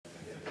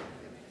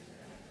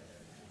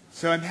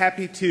So I'm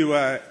happy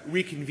to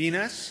reconvene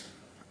us,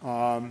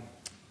 to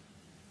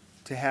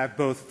have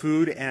both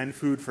food and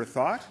food for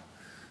thought.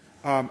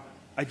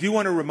 I do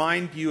want to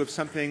remind you of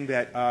something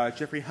that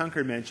Jeffrey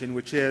Hunker mentioned,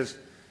 which is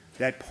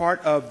that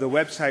part of the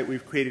website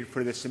we've created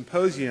for this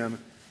symposium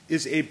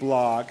is a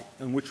blog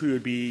in which we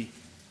would be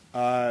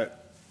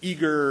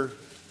eager,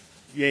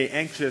 yea,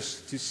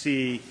 anxious to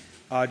see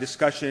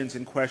discussions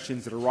and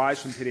questions that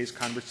arise from today's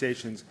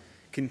conversations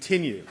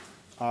continue.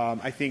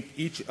 I think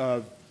each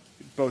of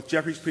both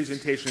Jeffrey's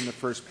presentation and the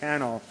first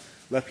panel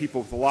left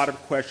people with a lot of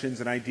questions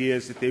and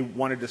ideas that they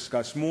want to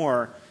discuss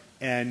more,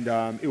 and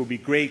it would be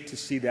great to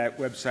see that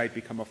website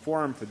become a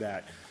forum for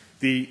that.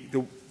 The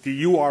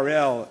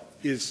URL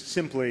is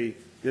simply,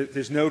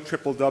 there's no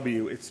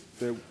www.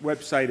 The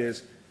website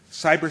is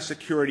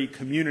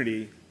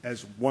cybersecuritycommunity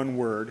as one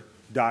word,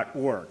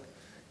 .org.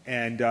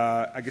 And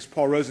I guess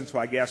Paul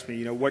Rosenzweig asked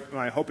me, what am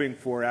I hoping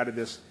for out of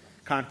this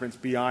conference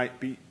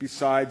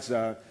besides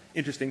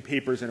interesting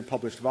papers in a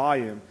published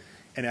volume?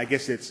 And I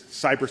guess it's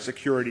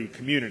cybersecurity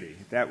community.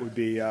 That would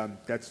be,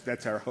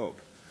 that's our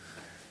hope.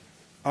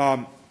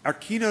 Our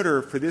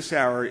keynoter for this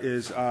hour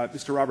is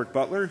Mr. Robert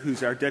Butler,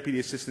 who's our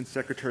Deputy Assistant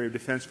Secretary of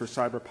Defense for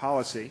Cyber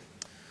Policy.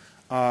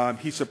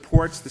 He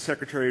supports the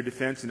Secretary of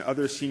Defense and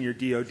other senior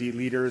DoD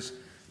leaders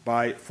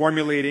by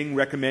formulating,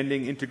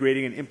 recommending,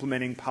 integrating, and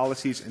implementing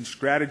policies and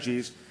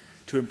strategies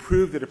to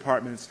improve the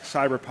Department's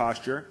cyber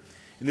posture.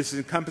 And this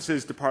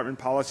encompasses Department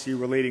policy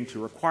relating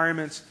to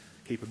requirements,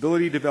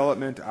 capability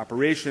development,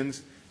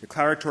 operations,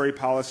 declaratory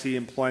policy,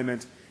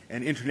 employment,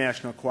 and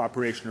international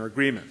cooperation or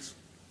agreements.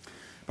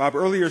 Bob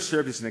earlier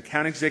served as an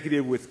account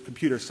executive with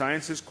Computer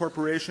Sciences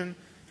Corporation,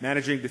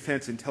 managing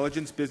defense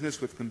intelligence business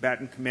with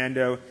combatant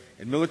commando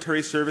and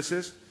military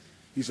services.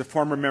 He's a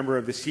former member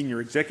of the Senior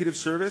Executive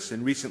Service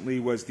and recently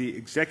was the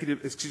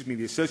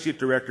the Associate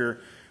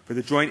Director for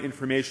the Joint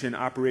Information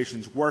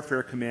Operations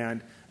Warfare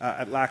Command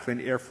at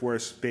Lackland Air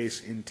Force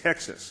Base in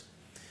Texas.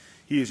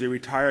 He is a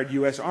retired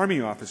U.S.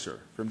 Army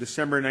officer. From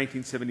December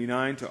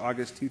 1979 to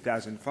August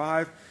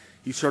 2005,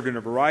 he served in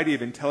a variety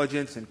of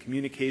intelligence and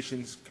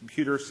communications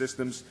computer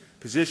systems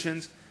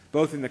positions,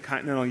 both in the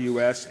continental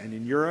U.S. and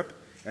in Europe,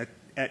 at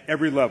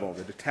every level,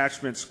 the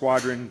detachment,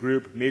 squadron,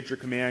 group, major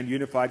command,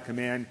 unified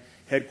command,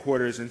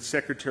 headquarters, and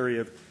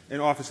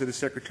Office of the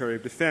Secretary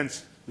of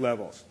Defense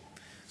levels.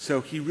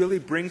 So he really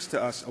brings to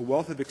us a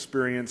wealth of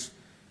experience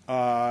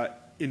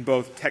in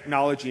both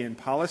technology and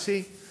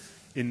policy,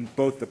 in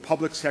both the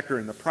public sector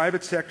and the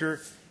private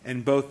sector,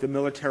 and both the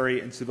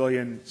military and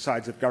civilian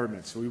sides of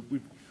government. So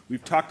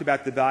we've talked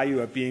about the value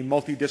of being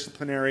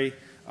multidisciplinary,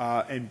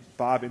 and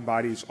Bob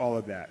embodies all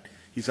of that.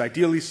 He's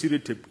ideally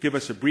suited to give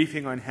us a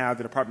briefing on how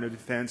the Department of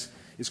Defense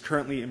is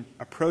currently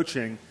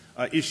approaching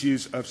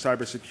issues of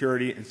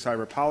cybersecurity and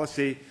cyber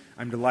policy.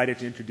 I'm delighted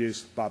to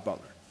introduce Bob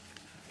Butler.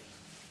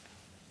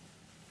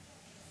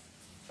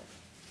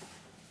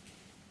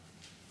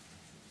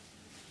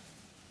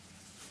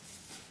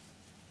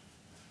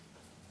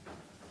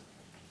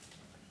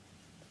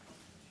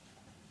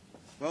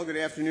 Well, good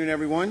afternoon,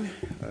 everyone.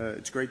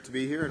 It's great to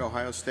be here at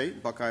Ohio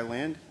State, Buckeye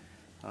Land.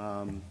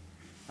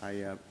 I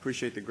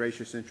appreciate the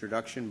gracious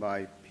introduction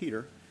by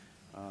Peter.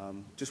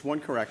 Just one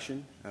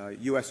correction,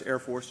 U.S. Air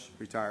Force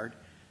retired.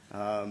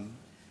 But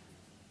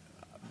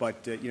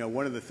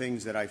one of the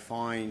things that I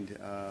find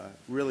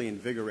really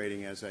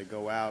invigorating as I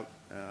go out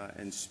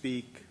and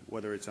speak,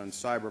 whether it's on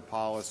cyber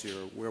policy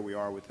or where we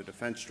are with the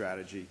defense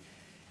strategy,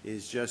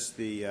 is just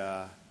the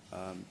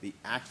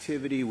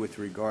activity with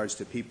regards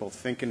to people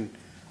thinking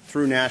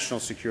through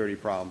national security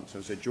problems. I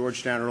was at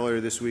Georgetown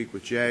earlier this week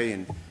with Jay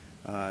and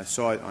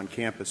saw it on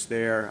campus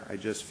there. I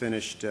just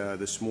finished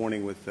this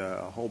morning with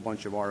a whole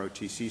bunch of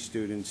ROTC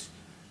students,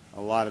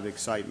 a lot of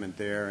excitement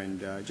there, and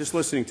just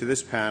listening to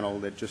this panel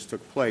that just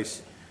took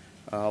place,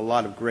 a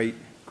lot of great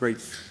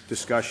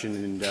discussion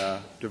and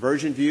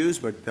divergent views,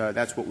 but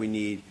that's what we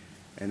need,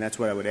 and that's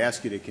what I would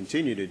ask you to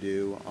continue to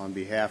do on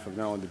behalf of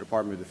not only the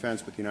Department of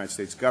Defense but the United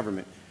States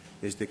government,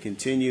 is to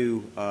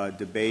continue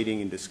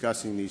debating and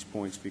discussing these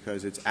points,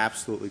 because it's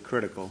absolutely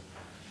critical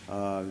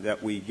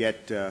that we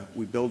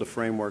build a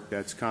framework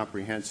that's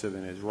comprehensive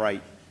and is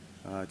right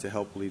to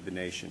help lead the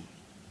nation.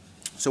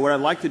 So what I'd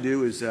like to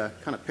do is,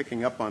 kind of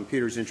picking up on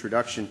Peter's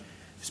introduction,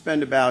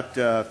 spend about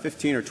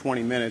 15 or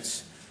 20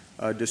 minutes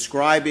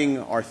describing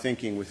our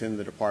thinking within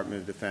the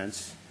Department of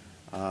Defense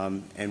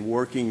and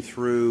working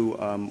through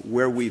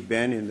where we've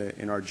been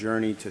in our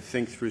journey to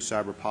think through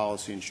cyber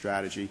policy and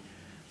strategy.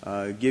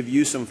 Give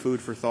you some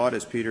food for thought,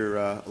 as Peter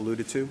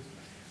alluded to,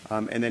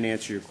 and then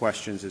answer your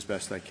questions as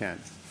best I can.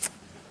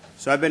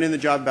 So I've been in the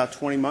job about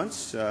 20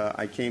 months.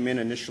 I came in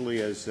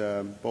initially as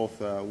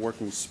both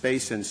working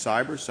space and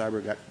cyber.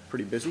 Cyber got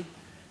pretty busy,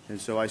 and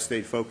so I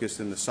stayed focused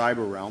in the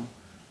cyber realm.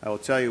 I will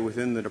tell you,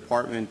 within the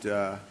department,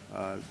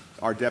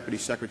 our Deputy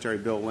Secretary,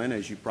 Bill Lynn,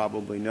 as you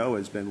probably know,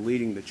 has been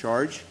leading the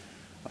charge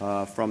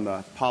from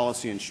the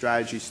policy and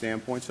strategy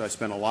standpoint, so I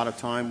spent a lot of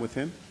time with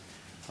him.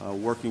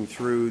 Working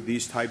through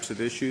these types of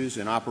issues,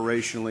 and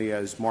operationally,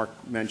 as Mark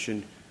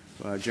mentioned,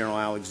 General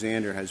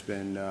Alexander has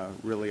been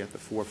really at the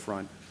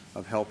forefront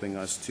of helping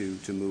us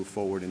to move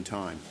forward in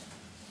time.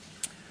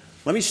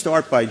 Let me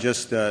start by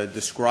just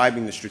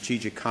describing the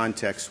strategic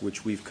context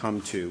which we've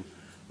come to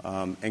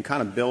and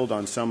kind of build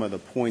on some of the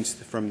points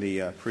from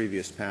the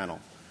previous panel.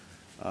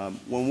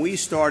 When we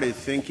started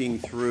thinking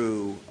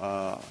through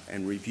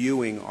and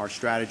reviewing our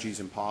strategies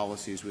and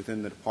policies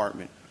within the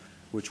department,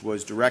 which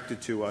was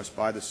directed to us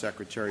by the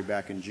Secretary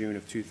back in June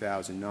of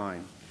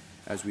 2009,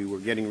 as we were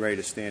getting ready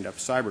to stand up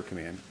Cyber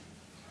Command,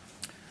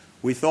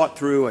 we thought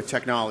through a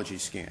technology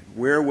scan.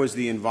 Where was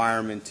the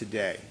environment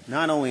today?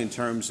 Not only in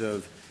terms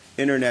of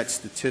Internet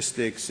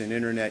statistics and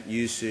Internet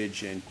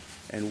usage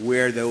and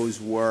where those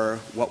were,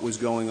 what was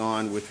going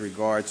on with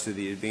regards to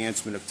the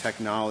advancement of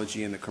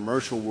technology in the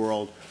commercial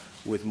world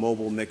with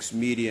mobile mixed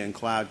media and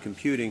cloud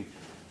computing,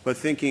 but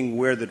thinking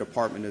where the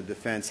Department of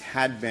Defense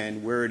had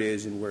been, where it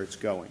is, and where it's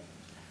going.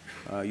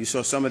 You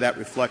saw some of that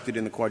reflected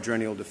in the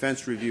Quadrennial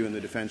Defense Review and the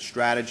Defense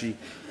Strategy,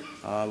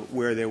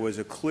 where there was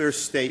a clear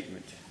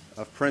statement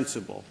of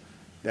principle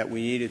that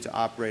we needed to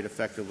operate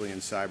effectively in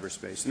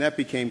cyberspace. And that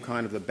became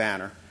kind of the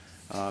banner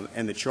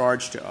and the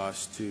charge to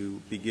us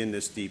to begin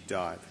this deep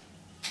dive.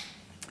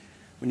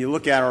 When you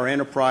look at our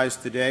enterprise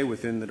today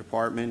within the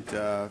department,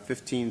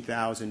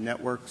 15,000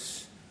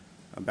 networks,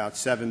 about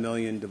 7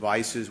 million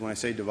devices. When I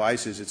say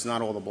devices, it's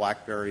not all the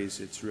BlackBerries,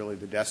 it's really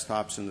the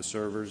desktops and the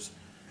servers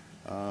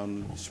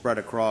spread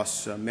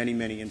across many,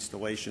 many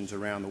installations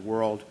around the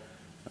world,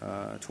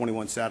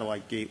 21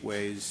 satellite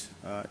gateways.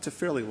 It's a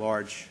fairly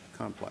large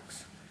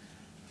complex.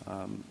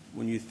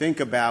 When you think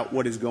about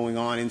what is going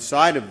on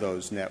inside of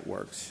those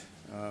networks,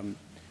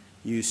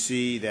 you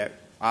see that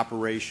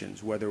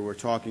operations, whether we're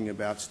talking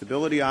about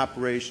stability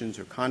operations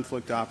or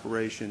conflict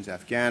operations,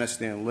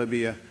 Afghanistan,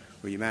 Libya,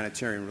 or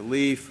humanitarian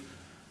relief,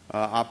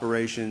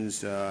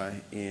 operations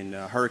in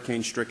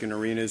hurricane-stricken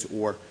arenas,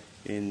 or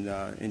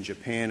in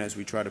Japan as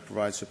we try to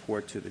provide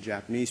support to the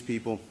Japanese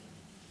people.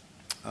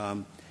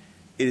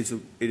 It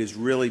is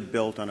really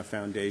built on a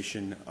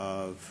foundation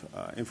of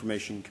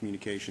information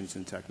communications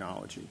and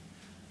technology.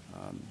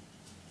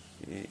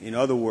 In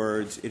other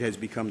words, it has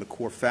become the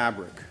core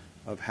fabric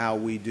of how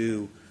we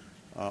do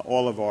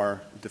all of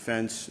our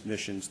defense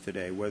missions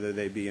today, whether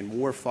they be in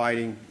war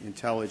fighting,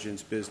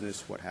 intelligence,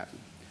 business, what have you.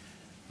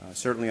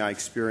 Certainly I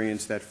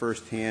experienced that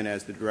firsthand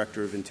as the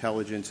Director of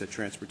Intelligence at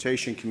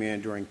Transportation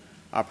Command during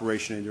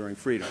Operation Enduring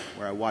Freedom,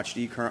 where I watched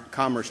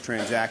e-commerce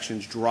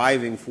transactions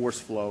driving force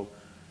flow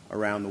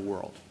around the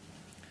world.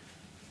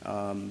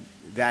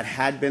 That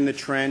had been the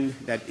trend.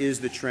 That is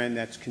the trend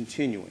that's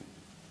continuing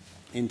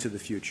into the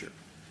future.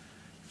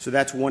 So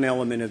that's one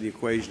element of the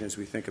equation as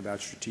we think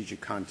about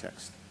strategic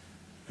context.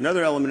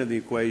 Another element of the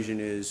equation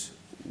is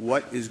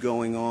what is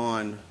going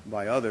on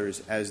by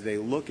others as they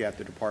look at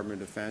the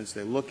Department of Defense,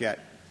 they look at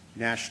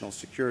national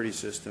security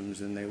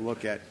systems, and they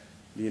look at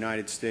the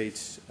United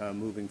States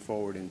moving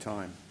forward in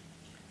time.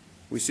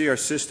 We see our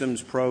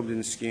systems probed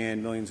and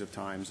scanned millions of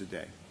times a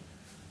day.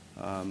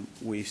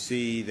 We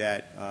see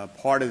that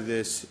part of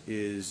this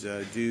is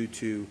due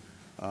to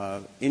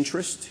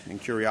interest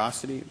and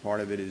curiosity.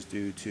 Part of it is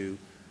due to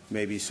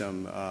maybe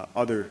some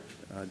other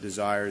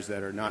desires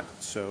that are not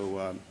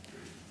so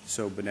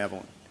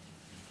benevolent.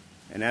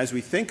 And as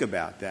we think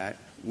about that,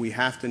 we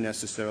have to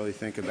necessarily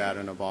think about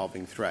an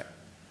evolving threat.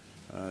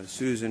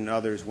 Susan and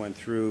others went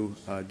through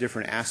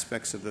different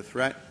aspects of the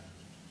threat.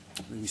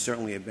 We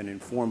certainly have been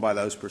informed by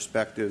those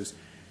perspectives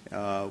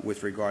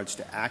with regards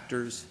to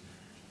actors.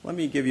 Let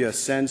me give you a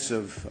sense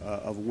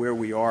of where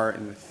we are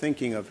in the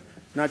thinking of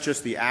not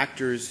just the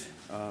actors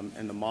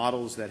and the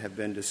models that have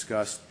been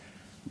discussed,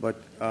 but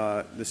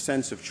the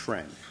sense of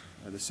trend,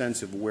 the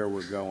sense of where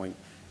we're going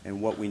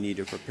and what we need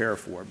to prepare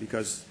for.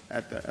 Because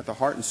at the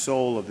heart and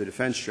soul of the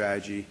defense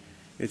strategy,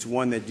 it's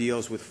one that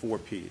deals with 4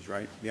 Ps,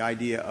 right? The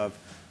idea of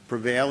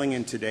prevailing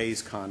in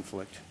today's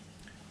conflict,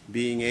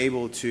 being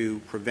able to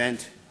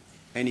prevent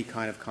any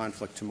kind of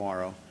conflict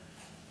tomorrow,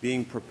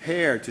 being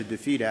prepared to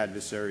defeat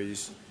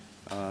adversaries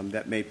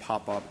that may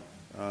pop up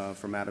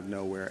from out of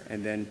nowhere,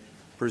 and then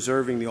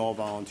preserving the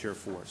all-volunteer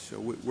force. So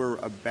we're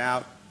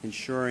about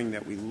ensuring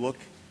that we look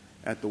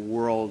at the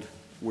world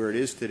where it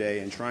is today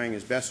and trying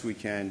as best we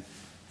can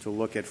to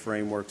look at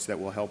frameworks that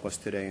will help us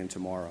today and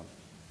tomorrow.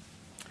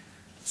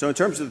 So in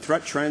terms of the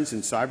threat trends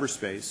in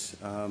cyberspace,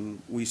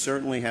 we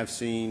certainly have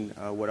seen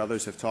what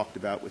others have talked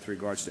about with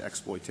regards to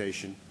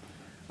exploitation,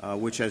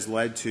 which has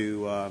led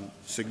to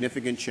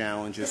significant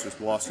challenges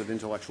with loss of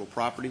intellectual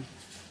property.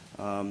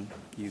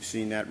 You've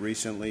seen that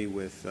recently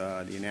with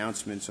the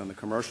announcements on the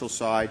commercial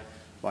side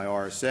by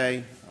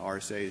RSA.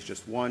 RSA is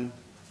just one.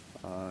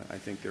 I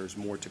think there's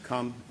more to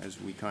come as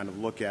we kind of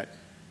look at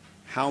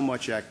how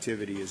much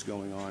activity is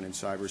going on in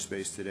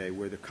cyberspace today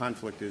where the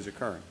conflict is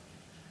occurring.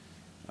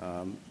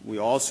 We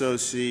also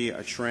see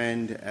a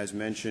trend, as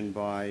mentioned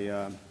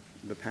by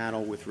the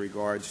panel, with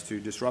regards to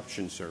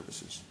disruption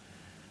services.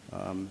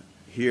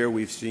 Here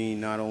we've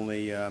seen not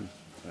only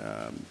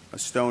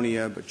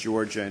Estonia, but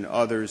Georgia and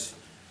others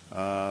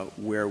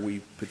where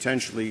we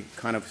potentially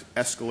kind of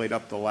escalate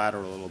up the ladder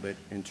a little bit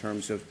in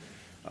terms of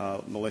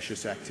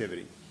malicious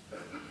activity.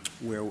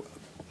 where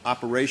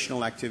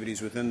operational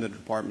activities within the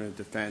Department of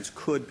Defense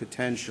could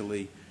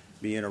potentially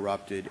be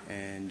interrupted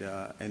and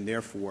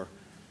therefore,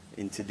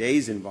 in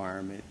today's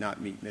environment,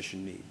 not meet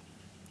mission need.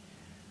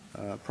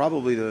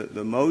 Probably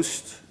the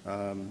most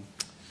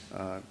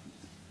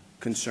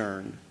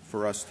concern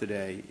for us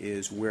today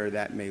is where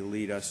that may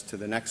lead us to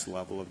the next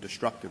level of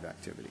destructive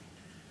activity.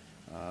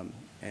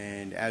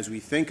 And as we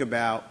think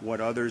about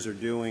what others are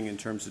doing in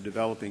terms of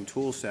developing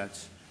tool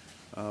sets,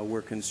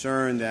 we're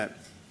concerned that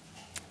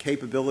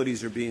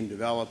capabilities are being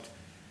developed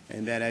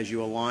and that as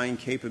you align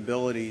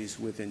capabilities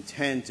with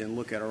intent and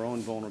look at our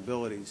own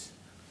vulnerabilities,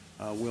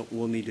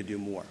 we'll need to do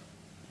more.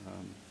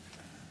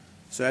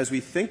 So as we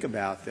think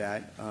about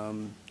that,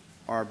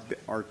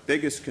 our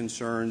biggest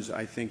concerns,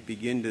 I think,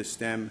 begin to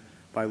stem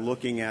by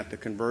looking at the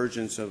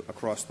convergence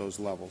across those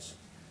levels.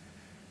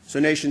 So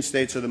nation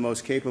states are the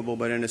most capable,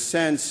 but in a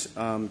sense,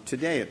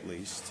 today at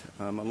least,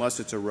 unless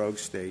it's a rogue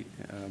state,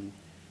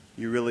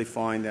 you really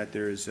find that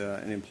there's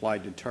an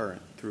implied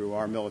deterrent through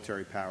our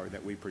military power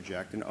that we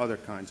project and other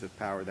kinds of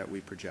power that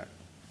we project.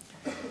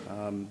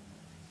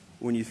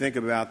 When you think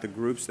about the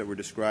groups that were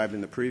described in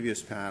the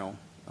previous panel,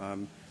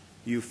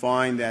 you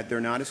find that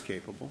they're not as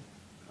capable,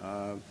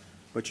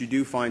 but you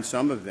do find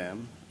some of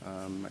them.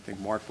 I think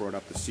Mark brought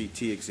up the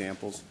CT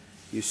examples.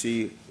 You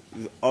see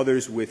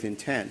others with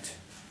intent,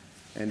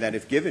 and that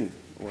if given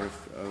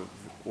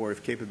or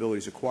if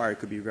capabilities acquired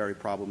could be very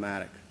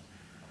problematic.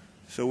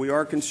 So we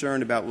are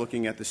concerned about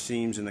looking at the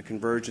seams and the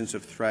convergence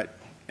of threat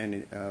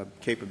and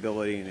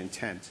capability and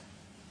intent,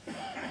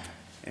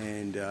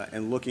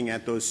 and looking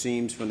at those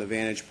seams from the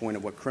vantage point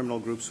of what criminal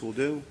groups will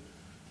do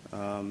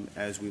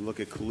as we look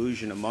at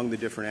collusion among the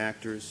different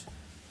actors,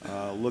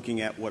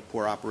 looking at what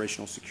poor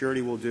operational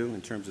security will do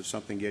in terms of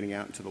something getting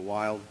out into the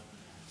wild,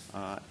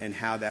 and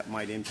how that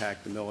might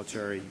impact the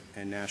military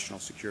and national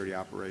security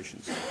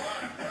operations.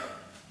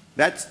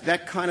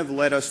 That kind of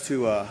led us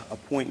to a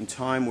point in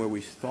time where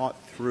we thought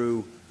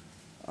through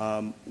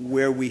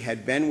where we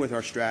had been with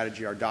our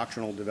strategy, our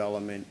doctrinal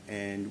development,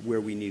 and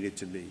where we needed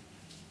to be.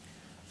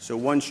 So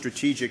one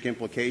strategic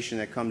implication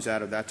that comes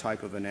out of that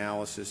type of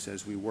analysis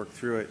as we work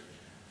through it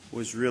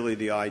was really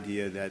the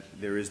idea that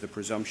there is the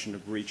presumption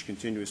of breach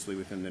continuously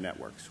within the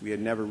networks. We had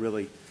never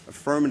really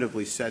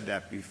affirmatively said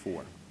that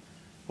before.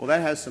 Well,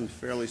 that has some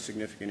fairly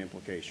significant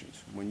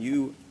implications. When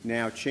you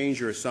now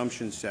change your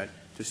assumption set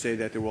to say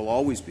that there will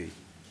always be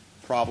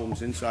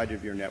problems inside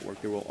of your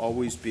network, there will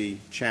always be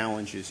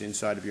challenges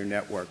inside of your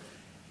network,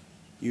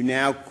 you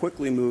now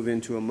quickly move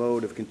into a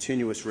mode of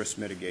continuous risk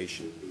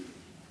mitigation.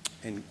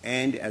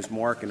 And as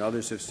Mark and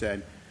others have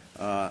said,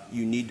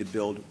 you need to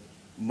build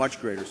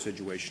much greater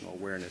situational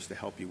awareness to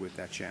help you with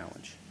that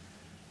challenge.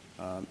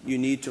 You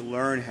need to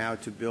learn how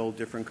to build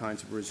different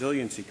kinds of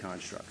resiliency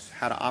constructs,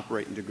 how to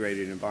operate in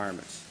degraded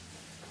environments.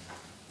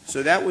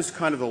 So that was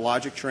kind of the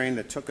logic train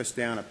that took us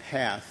down a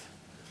path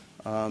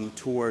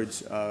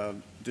towards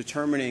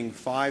determining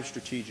 5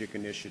 strategic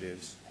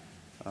initiatives,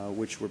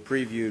 which were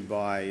previewed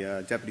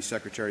by Deputy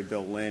Secretary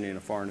Bill Lynn in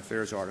a Foreign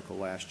Affairs article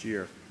last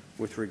year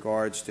with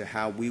regards to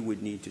how we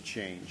would need to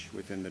change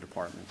within the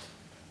department.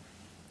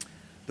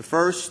 The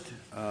first,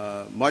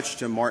 much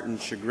to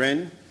Martin's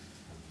chagrin,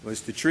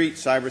 was to treat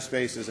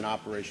cyberspace as an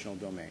operational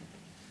domain,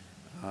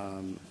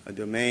 a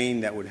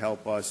domain that would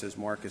help us, as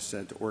Mark has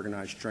said, to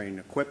organize, train, and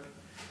equip,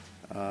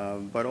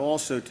 but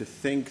also to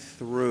think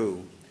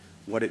through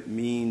what it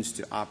means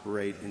to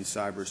operate in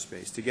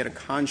cyberspace, to get a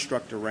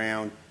construct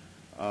around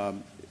a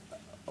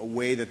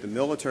way that the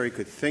military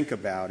could think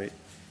about it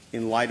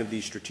in light of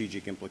these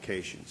strategic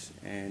implications,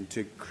 and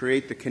to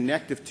create the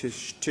connective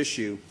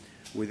tissue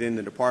within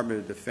the Department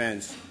of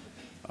Defense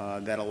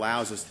that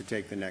allows us to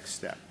take the next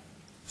step.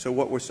 So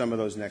what were some of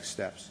those next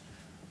steps?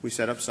 We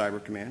set up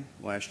Cyber Command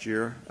last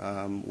year.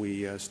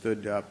 We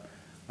stood up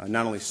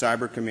not only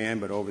Cyber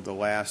Command, but over the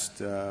last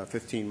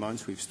 15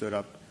 months we've stood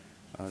up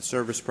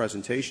service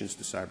presentations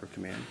to Cyber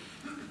Command.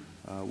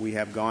 We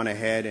have gone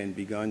ahead and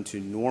begun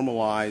to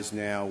normalize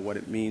now what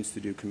it means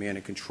to do command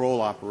and control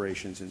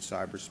operations in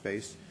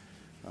cyberspace.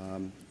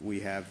 We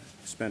have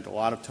spent a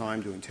lot of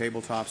time doing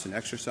tabletops and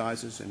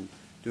exercises and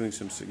doing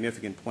some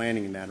significant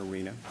planning in that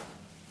arena.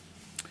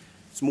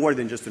 It's more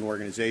than just an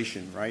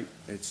organization, right?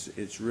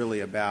 It's really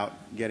about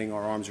getting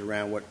our arms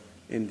around what,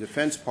 in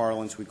defense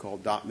parlance, we call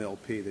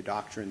DOTMLP, the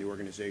doctrine, the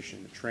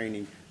organization, the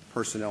training,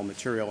 personnel,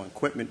 material, and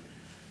equipment.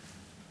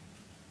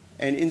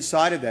 And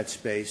inside of that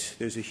space,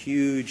 there's a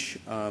huge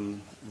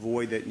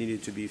void that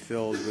needed to be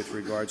filled with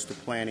regards to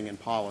planning and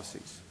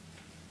policies.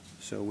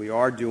 So we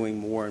are doing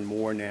more and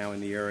more now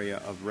in the area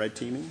of red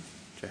teaming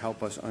to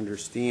help us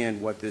understand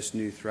what this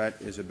new threat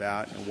is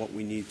about and what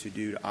we need to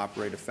do to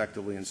operate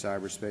effectively in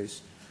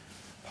cyberspace.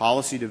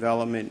 Policy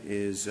development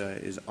is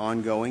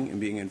ongoing and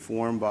being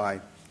informed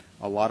by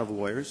a lot of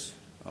lawyers,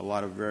 a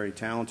lot of very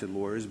talented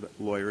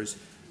lawyers,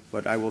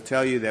 but I will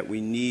tell you that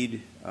we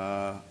need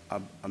a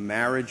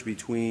marriage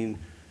between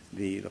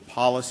the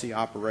policy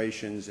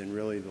operations and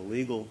really the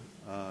legal,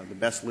 the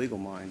best legal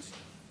minds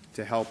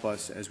to help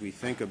us as we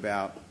think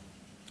about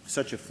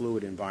such a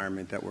fluid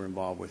environment that we're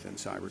involved with in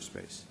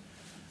cyberspace.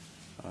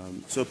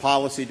 So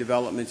policy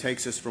development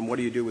takes us from what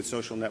do you do with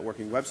social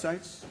networking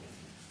websites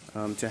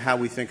to how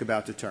we think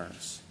about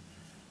deterrence.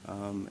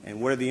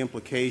 And what are the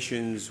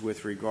implications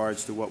with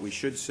regards to what we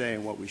should say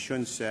and what we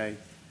shouldn't say?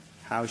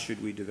 How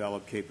should we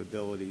develop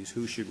capabilities?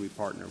 Who should we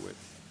partner with?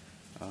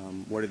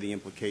 What are the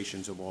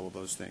implications of all of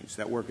those things?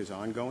 That work is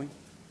ongoing.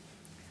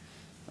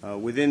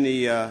 Within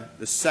the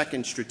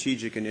second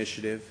strategic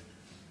initiative,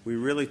 we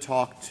really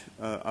talked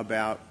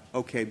about,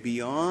 okay,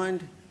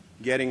 beyond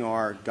getting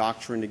our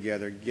doctrine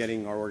together,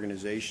 getting our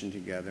organization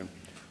together,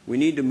 we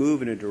need to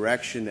move in a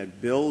direction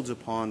that builds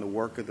upon the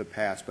work of the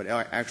past, but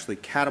actually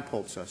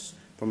catapults us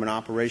from an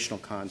operational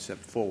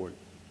concept forward.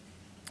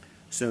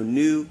 So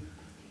new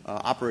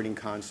operating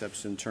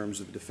concepts in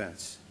terms of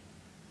defense.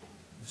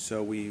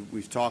 So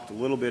we've talked a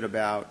little bit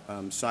about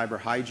cyber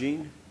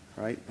hygiene,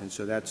 right? And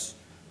so that's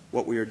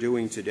what we are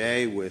doing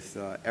today with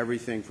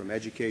everything from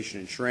education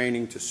and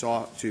training to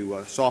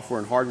software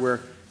and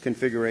hardware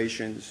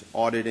configurations,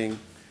 auditing,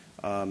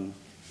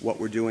 what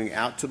we're doing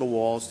out to the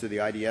walls, to the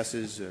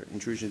IDSs,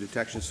 intrusion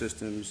detection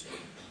systems,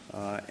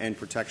 and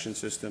protection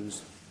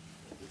systems,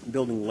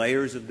 building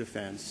layers of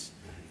defense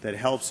that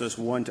helps us,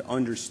 one, to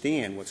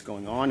understand what's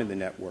going on in the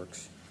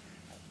networks,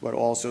 but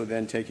also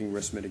then taking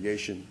risk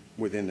mitigation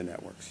within the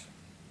networks.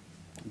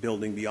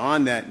 Building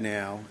beyond that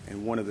now,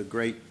 and one of the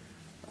great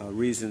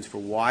reasons for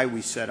why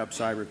we set up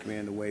Cyber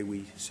Command the way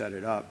we set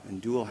it up,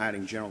 and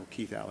dual-hatting General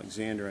Keith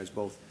Alexander as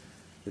both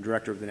the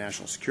Director of the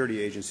National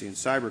Security Agency and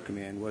Cyber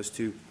Command, was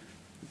to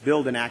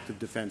build an active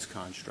defense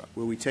construct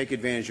where we take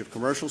advantage of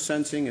commercial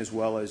sensing as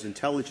well as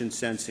intelligence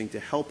sensing to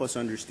help us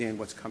understand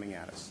what's coming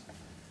at us.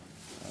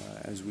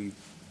 As we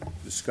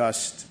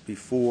discussed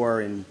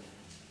before in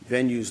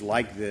venues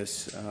like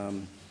this,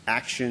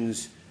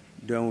 actions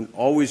don't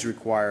always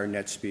require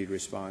net speed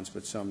response,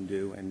 but some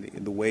do, and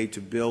the way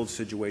to build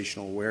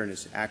situational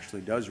awareness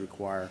actually does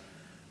require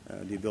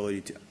the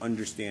ability to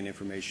understand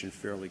information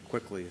fairly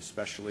quickly,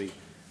 especially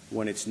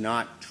when it's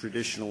not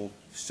traditional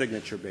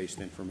signature-based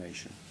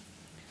information.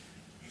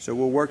 So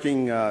we're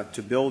working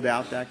to build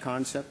out that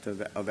concept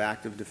of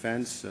active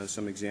defense.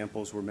 Some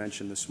examples were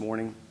mentioned this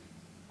morning.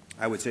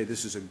 I would say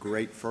this is a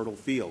great fertile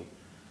field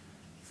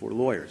for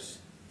lawyers,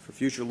 for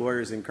future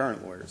lawyers and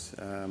current lawyers,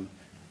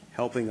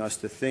 helping us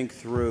to think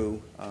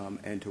through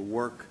and to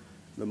work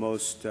the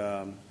most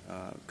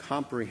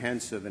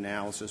comprehensive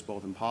analysis,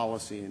 both in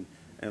policy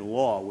and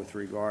law, with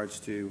regards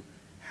to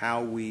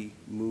how we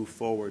move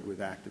forward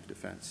with active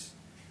defense.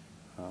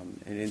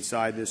 And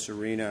inside this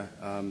arena,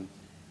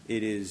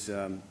 it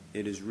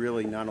is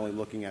really not only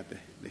looking at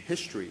the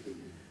history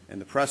and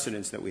the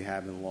precedents that we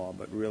have in law,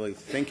 but really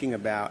thinking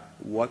about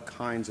what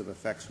kinds of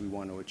effects we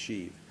want to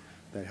achieve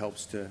that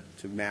helps to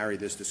marry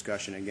this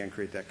discussion and, again,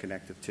 create that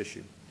connective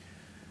tissue.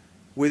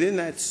 Within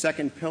that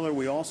second pillar,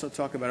 we also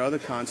talk about other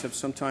concepts.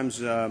 Sometimes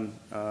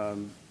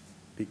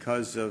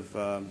because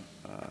of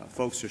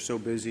folks are so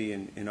busy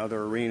in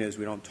other arenas,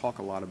 we don't talk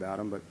a lot about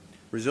them, but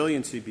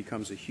resiliency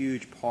becomes a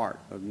huge part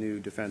of new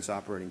defense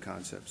operating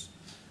concepts.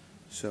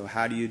 So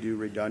how do you do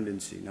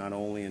redundancy, not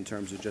only in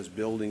terms of just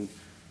building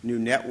new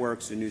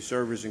networks and new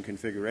servers and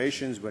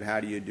configurations, but how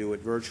do you do it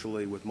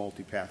virtually with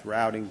multipath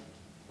routing?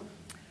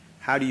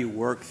 How do you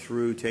work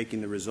through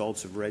taking the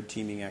results of red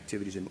teaming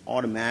activities and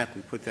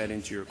automatically put that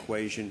into your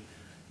equation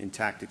in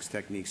tactics,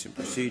 techniques, and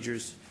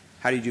procedures?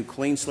 How do you do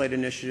clean slate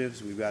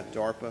initiatives? We've got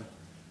DARPA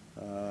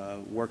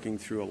working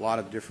through a lot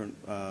of different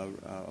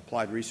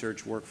applied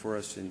research work for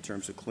us in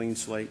terms of clean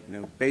slate.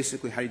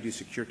 Basically, how do you do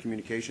secure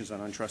communications on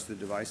untrusted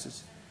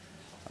devices?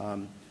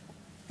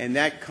 And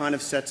that kind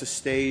of sets a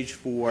stage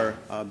for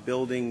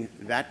building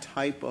that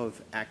type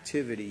of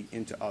activity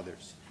into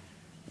others.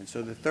 And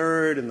so the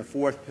third and the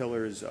fourth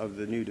pillars of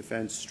the new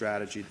defense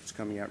strategy that's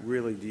coming out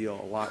really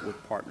deal a lot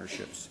with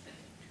partnerships.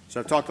 So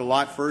I've talked a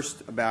lot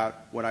first about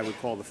what I would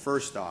call the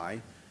first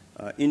I,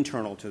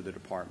 internal to the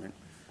department.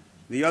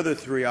 The other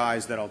three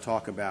I's that I'll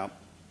talk about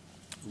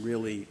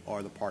really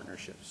are the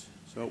partnerships.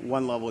 So at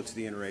one level, it's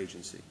the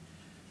interagency.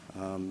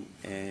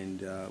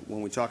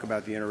 When we talk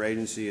about the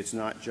interagency, it's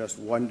not just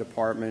one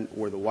department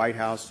or the White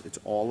House, it's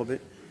all of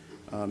it.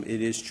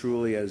 It is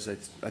truly, as I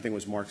think it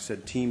was Mark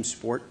said, team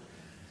sport.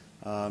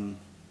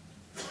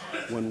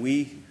 When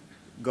we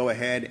go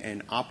ahead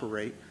and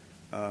operate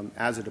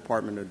as a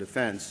Department of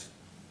Defense,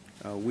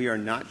 we are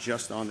not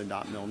just on the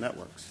 .mil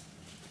networks.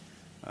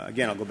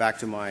 Again, I'll go back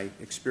to my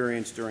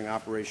experience during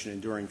Operation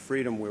Enduring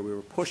Freedom, where we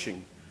were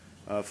pushing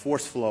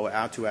force flow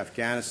out to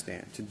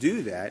Afghanistan. To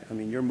do that, I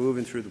mean, you're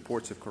moving through the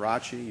ports of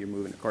Karachi, you're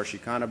moving to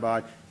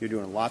Karshi-Khanabad, you're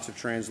doing lots of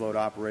transload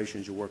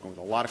operations, you're working with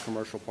a lot of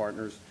commercial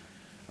partners.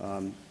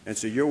 And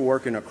so you're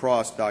working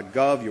across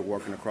 .gov, you're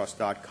working across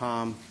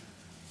 .com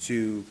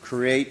to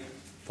create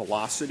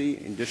velocity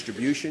and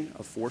distribution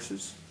of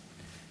forces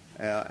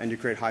and to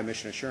create high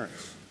mission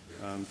assurance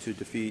to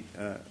defeat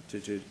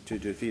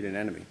an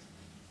enemy.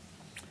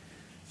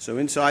 So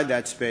inside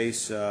that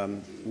space,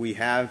 we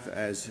have,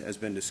 as has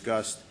been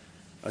discussed,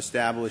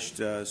 established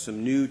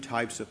some new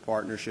types of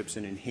partnerships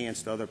and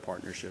enhanced other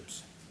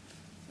partnerships.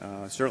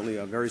 Certainly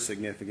a very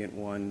significant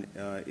one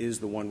is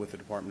the one with the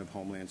Department of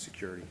Homeland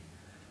Security.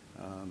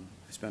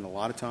 I spend a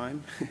lot of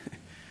time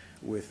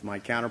with my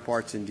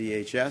counterparts in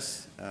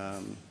DHS.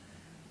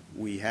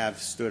 We have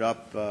stood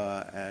up,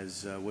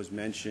 as was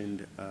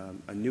mentioned,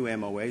 a new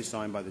MOA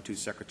signed by the two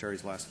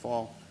secretaries last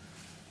fall,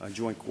 a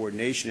joint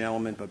coordination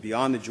element, but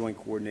beyond the joint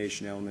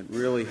coordination element,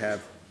 really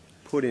have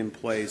put in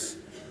place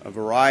a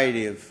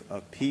variety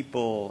of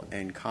people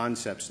and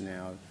concepts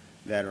now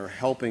that are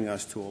helping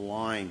us to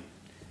align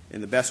in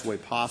the best way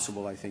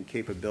possible, I think,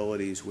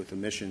 capabilities with the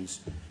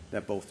missions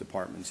that both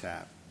departments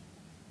have.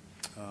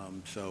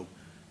 So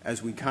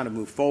as we kind of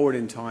move forward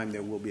in time,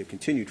 there will be a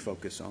continued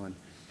focus on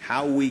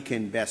how we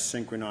can best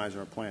synchronize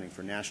our planning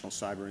for national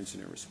cyber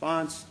incident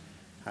response.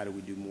 How do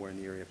we do more in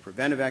the area of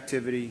preventive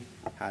activity?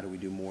 How do we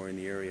do more in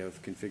the area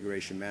of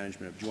configuration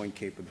management of joint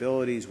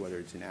capabilities, whether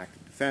it's in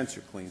active defense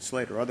or clean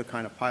slate or other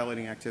kind of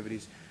piloting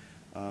activities?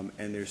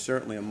 And there's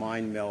certainly a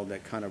mind meld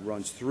that kind of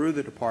runs through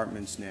the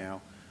departments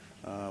now,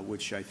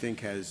 which I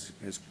think has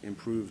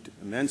improved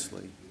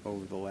immensely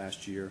over the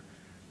last year,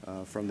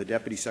 from the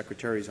deputy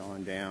secretaries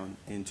on down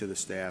into the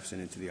staffs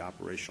and into the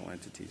operational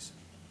entities.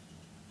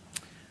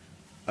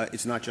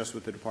 It's not just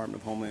with the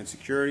Department of Homeland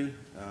Security.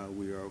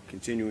 We are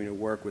continuing to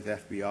work with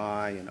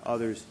FBI and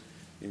others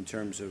in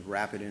terms of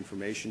rapid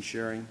information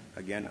sharing.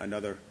 Again,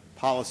 another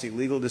policy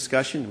legal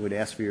discussion. Would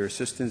ask for your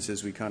assistance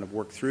as we kind of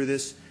work through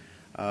this.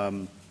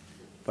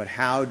 But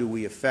how do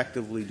we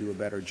effectively do a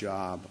better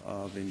job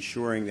of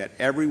ensuring that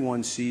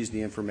everyone sees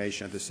the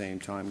information at the same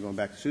time? Going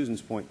back to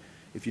Susan's point,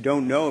 if you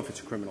don't know if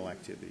it's a criminal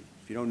activity,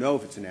 if you don't know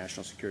if it's a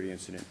national security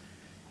incident,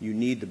 you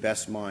need the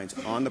best minds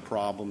on the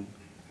problem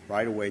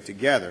right away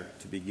together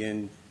to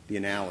begin the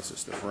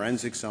analysis, the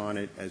forensics on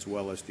it, as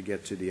well as to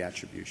get to the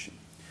attribution.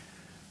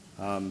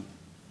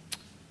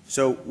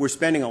 So we're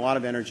spending a lot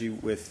of energy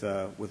with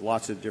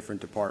lots of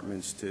different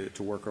departments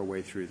to work our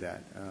way through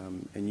that.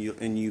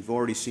 And you've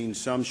already seen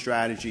some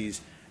strategies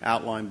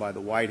outlined by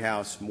the White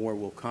House. More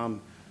will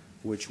come,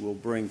 which will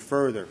bring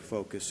further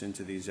focus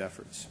into these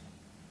efforts.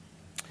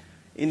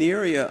 In the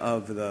area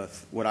of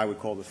what I would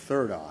call the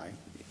third eye,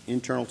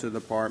 internal to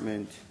the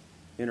department,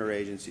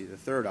 interagency, the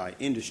third eye,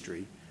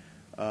 industry,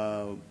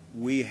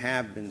 we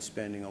have been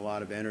spending a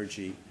lot of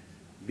energy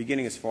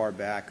beginning as far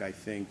back, I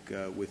think,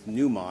 with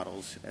new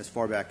models, as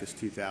far back as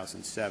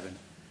 2007.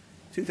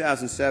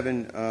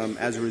 2007,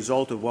 as a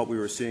result of what we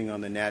were seeing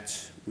on the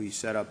nets, we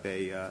set up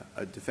a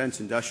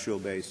defense industrial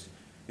base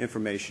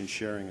information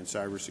sharing and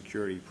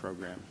cybersecurity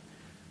program.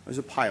 It was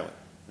a pilot.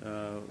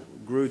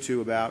 Grew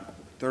to about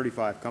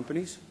 35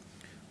 companies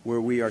where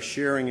we are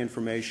sharing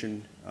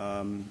information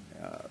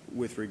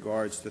with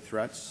regards to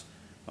threats,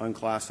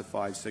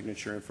 unclassified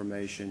signature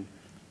information,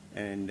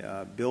 and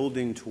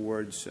building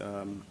towards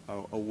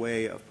a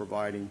way of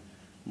providing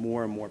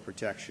more and more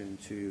protection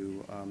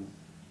to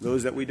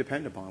those that we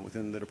depend upon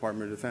within the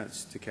Department of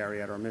Defense to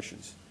carry out our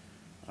missions.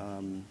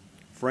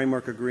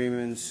 Framework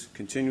agreements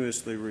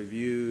continuously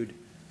reviewed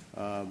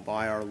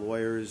by our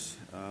lawyers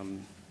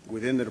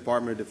within the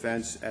Department of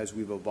Defense as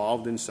we've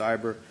evolved in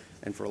cyber,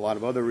 and for a lot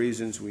of other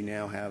reasons, we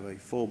now have a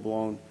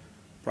full-blown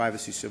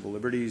privacy civil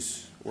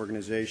liberties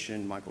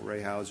organization. Michael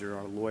Rayhauser,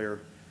 our lawyer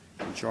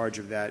in charge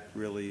of that,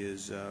 really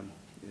is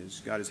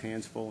got his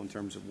hands full in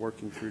terms of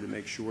working through to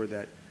make sure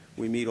that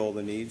we meet all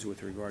the needs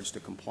with regards to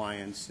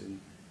compliance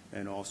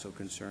and also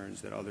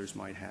concerns that others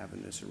might have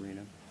in this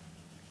arena.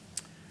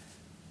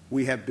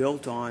 We have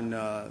built on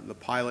the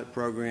pilot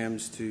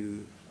programs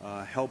to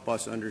help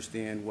us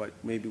understand what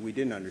maybe we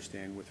didn't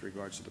understand with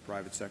regards to the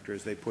private sector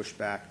as they push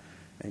back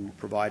and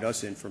provide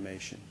us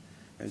information.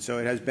 And so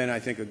it has been, I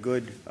think, a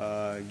good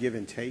give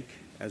and take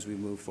as we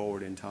move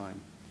forward in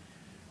time.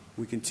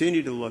 We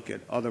continue to look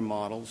at other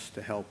models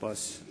to help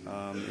us.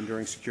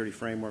 Enduring Security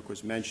Framework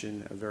was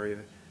mentioned, a very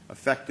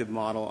effective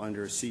model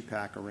under a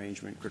CPAC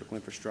arrangement, Critical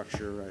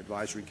Infrastructure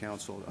Advisory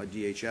Council, a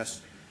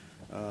DHS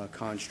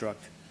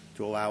construct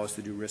to allow us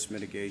to do risk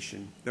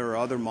mitigation. There are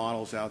other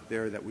models out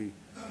there that we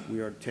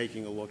are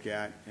taking a look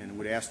at and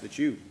would ask that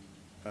you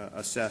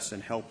assess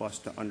and help us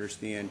to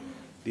understand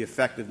the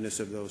effectiveness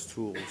of those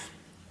tools.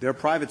 There are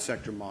private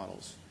sector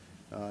models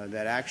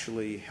that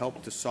actually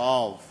help to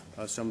solve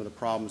some of the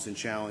problems and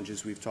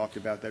challenges we've talked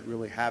about that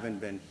really haven't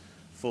been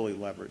fully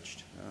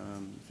leveraged.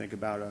 Think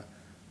about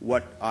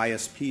what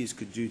ISPs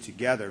could do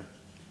together,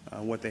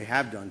 what they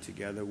have done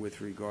together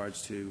with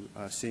regards to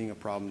seeing a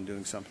problem and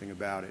doing something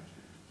about it,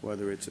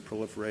 whether it's a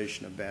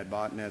proliferation of bad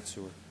botnets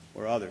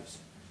or others.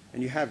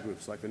 And you have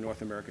groups like the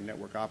North American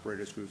Network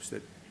Operators groups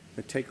that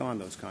take on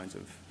those kinds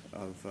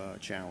of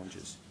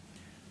challenges.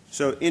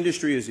 So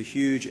industry is a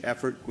huge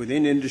effort.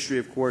 Within industry,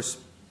 of course,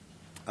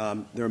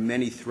 there are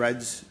many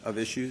threads of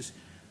issues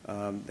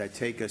that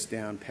take us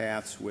down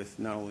paths with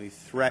not only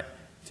threat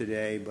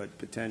today, but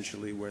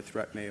potentially where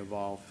threat may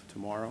evolve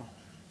tomorrow.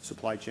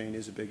 Supply chain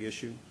is a big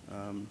issue,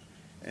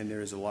 and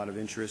there is a lot of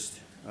interest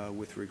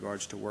with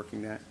regards to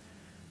working that.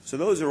 So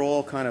those are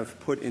all kind of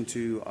put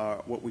into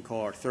what we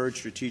call our third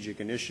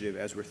strategic initiative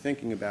as we're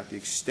thinking about the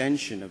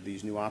extension of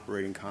these new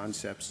operating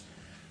concepts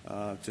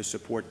to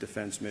support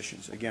defense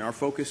missions. Again, our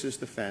focus is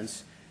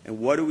defense, and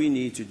what do we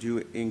need to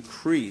do to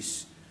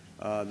increase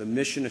the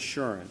mission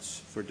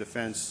assurance for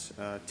defense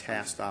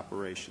tasked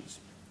operations.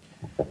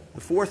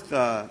 The fourth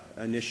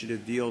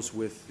initiative deals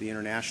with the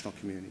international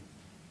community.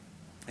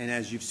 And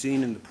as you've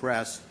seen in the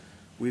press,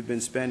 we've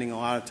been spending a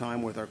lot of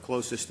time with our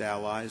closest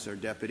allies. Our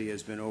deputy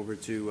has been over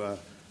to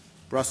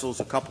Brussels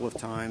a couple of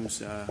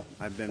times.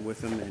 I've been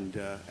with him, and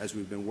as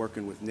we've been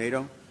working with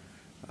NATO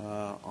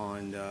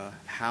on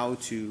how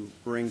to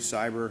bring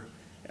cyber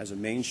as a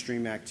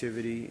mainstream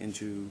activity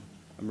into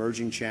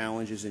emerging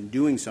challenges and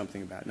doing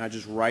something about it, not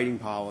just writing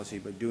policy,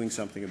 but doing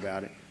something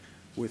about it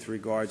with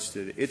regards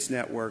to its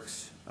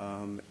networks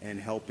and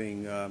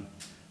helping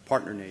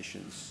partner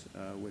nations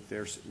with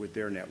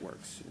their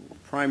networks,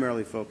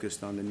 primarily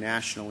focused on the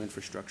national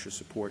infrastructure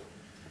support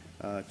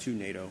to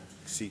NATO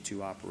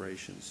C2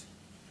 operations.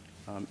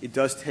 It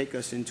does take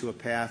us into a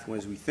path,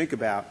 as we think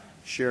about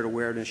shared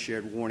awareness,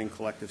 shared warning,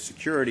 collective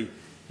security,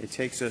 it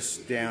takes us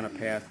down a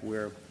path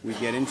where we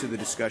get into the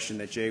discussion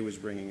that Jay was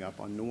bringing up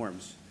on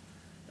norms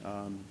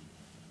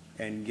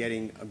and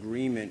getting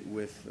agreement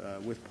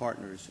with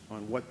partners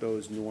on what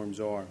those norms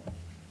are.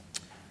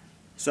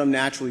 Some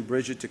naturally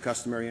bridge it to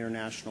customary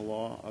international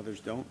law, others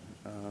don't.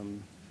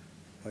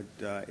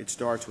 But it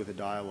starts with a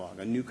dialogue,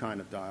 a new kind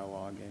of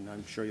dialogue, and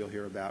I'm sure you'll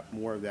hear about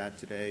more of that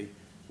today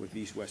with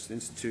East-West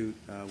Institute,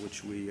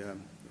 which we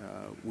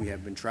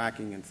have been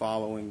tracking and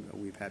following.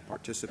 We've had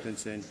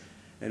participants in,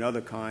 and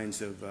other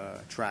kinds of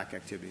track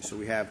activities. So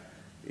we have,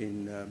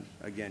 in,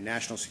 again,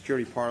 national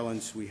security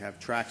parlance, we have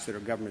tracks that are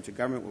government to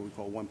government, what we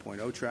call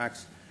 1.0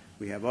 tracks.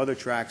 We have other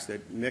tracks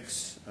that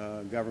mix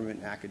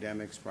government,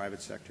 academics,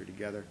 private sector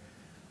together.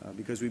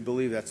 Because we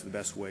believe that's the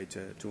best way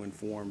to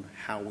inform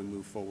how we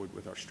move forward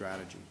with our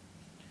strategy.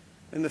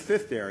 And the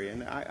fifth area,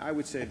 and I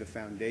would say a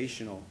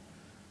foundational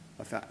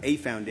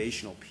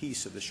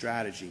piece of the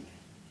strategy,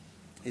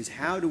 is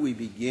how do we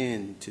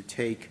begin to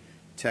take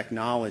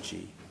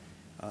technology,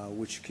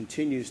 which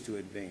continues to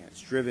advance,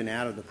 driven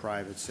out of the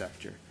private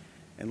sector,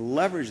 and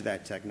leverage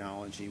that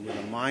technology with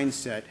a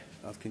mindset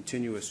of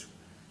continuous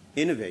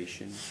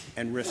innovation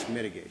and risk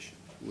mitigation,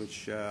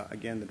 which,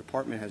 again, the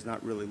department has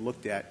not really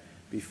looked at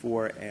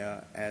before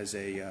as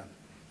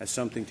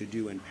something to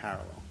do in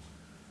parallel.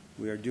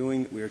 We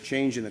are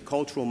changing the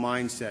cultural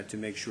mindset to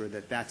make sure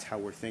that that's how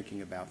we're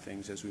thinking about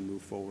things as we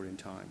move forward in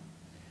time.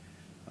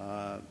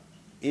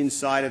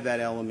 Inside of that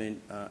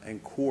element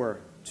and core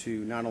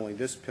to not only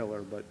this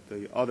pillar but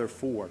the other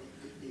four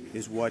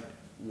is what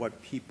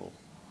people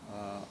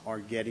are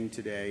getting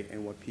today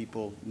and what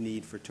people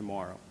need for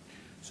tomorrow.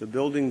 So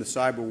building the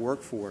cyber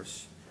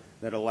workforce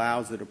that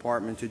allows the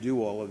department to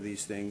do all of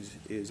these things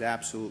is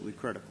absolutely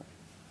critical.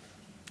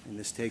 And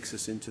this takes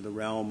us into the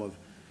realm of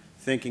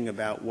thinking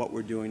about what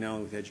we're doing not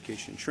only with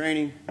education and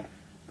training,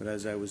 but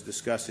as I was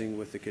discussing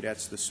with the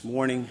cadets this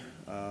morning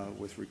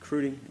with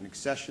recruiting and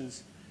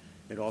accessions,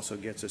 it also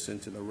gets us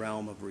into the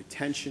realm of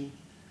retention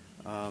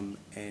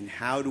and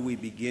how do we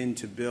begin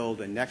to build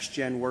a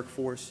next-gen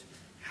workforce?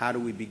 How do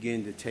we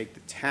begin to take the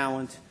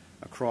talent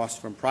across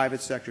from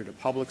private sector to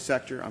public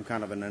sector? I'm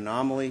kind of an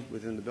anomaly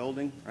within the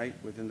building, right,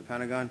 within the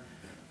Pentagon.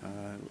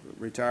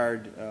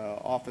 Retired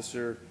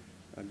officer,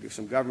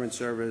 some government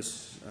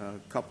service, a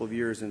couple of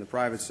years in the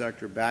private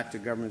sector, back to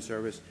government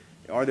service.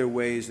 Are there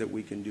ways that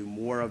we can do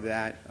more of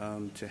that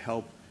to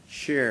help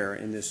share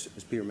in this,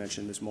 as Peter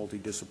mentioned, this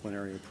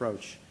multidisciplinary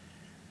approach?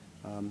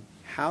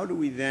 How do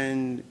we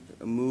then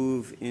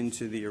move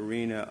into the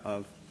arena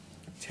of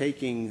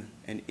taking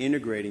and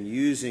integrating,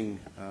 using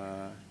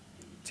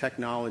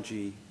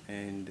technology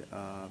and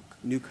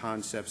new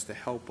concepts to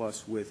help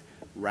us with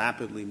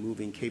rapidly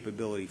moving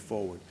capability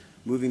forward,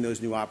 moving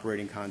those new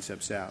operating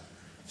concepts out?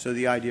 So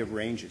the idea of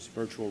ranges,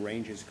 virtual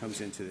ranges,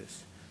 comes into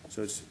this.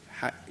 So it's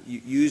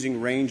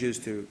using ranges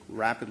to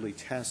rapidly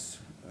test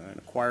and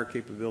acquire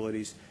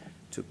capabilities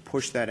to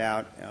push that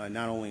out,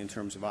 not only in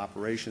terms of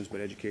operations, but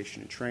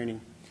education and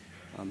training.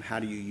 How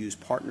do you use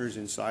partners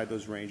inside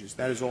those ranges?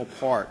 That is all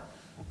part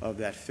of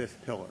that fifth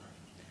pillar.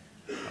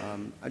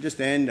 I just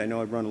end, I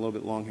know I've run a little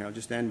bit long here, I'll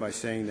just end by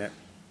saying that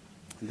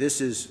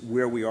this is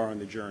where we are on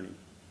the journey.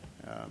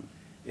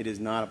 It is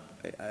not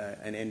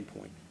an end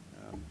point.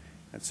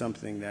 That's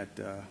something that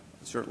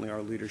certainly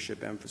our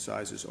leadership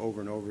emphasizes over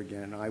and over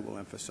again, and I will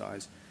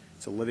emphasize.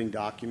 It's a living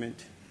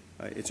document.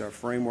 It's our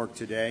framework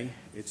today.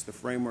 It's the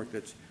framework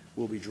that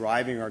will be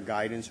driving our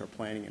guidance, our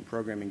planning and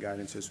programming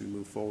guidance as we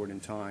move forward in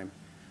time.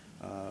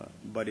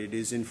 But it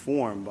is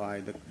informed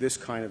by this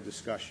kind of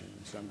discussion.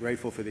 So I'm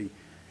grateful for the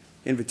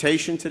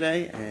invitation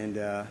today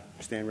and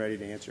stand ready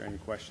to answer any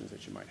questions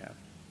that you might have.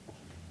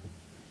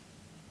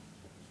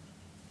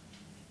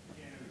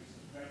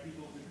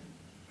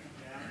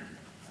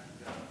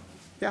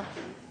 Yeah.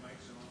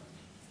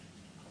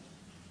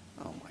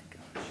 Oh, my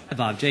gosh. Hi,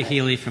 Bob. Jay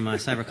Healy from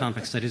Cyber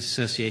Conflict Studies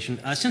Association.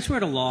 Since we're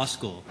at a law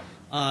school,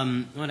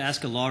 I want to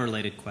ask a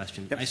law-related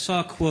question. Yep. I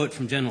saw a quote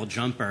from General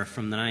Jumper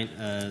from the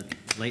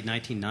late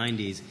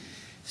 1990s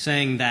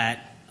saying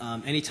that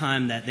any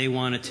time that they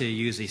wanted to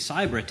use a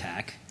cyber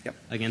attack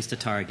against a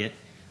target,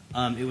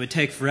 it would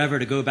take forever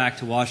to go back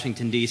to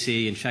Washington,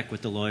 D.C. and check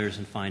with the lawyers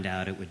and find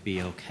out it would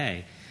be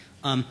okay.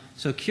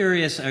 So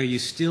curious, are you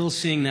still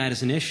seeing that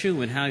as an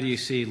issue, and how do you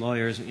see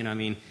lawyers,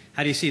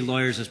 how do you see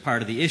lawyers as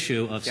part of the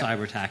issue of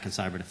cyber attack and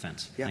cyber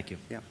defense? Thank you.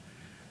 Yeah.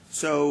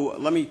 So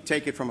let me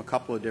take it from a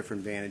couple of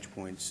different vantage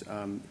points.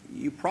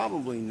 You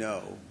probably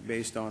know,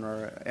 based on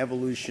our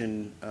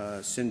evolution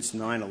since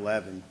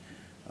 9/11,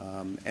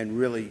 and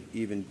really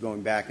even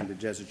going back into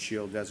Desert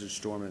Shield, Desert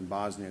Storm, and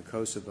Bosnia,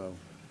 Kosovo,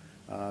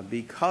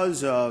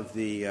 because of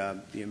the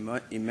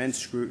immense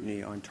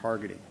scrutiny on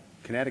targeting,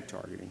 kinetic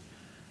targeting,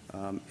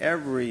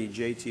 every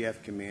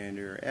JTF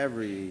commander,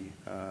 every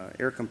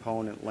air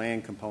component,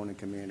 land component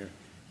commander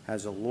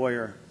has a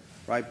lawyer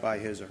right by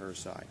his or her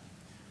side.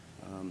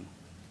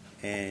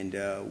 And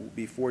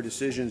before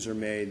decisions are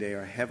made, they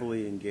are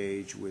heavily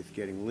engaged with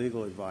getting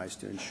legal advice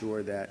to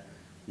ensure that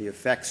the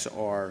effects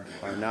are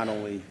not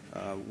only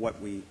what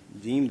we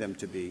deem them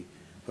to be,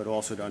 but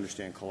also to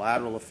understand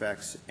collateral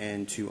effects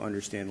and to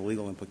understand the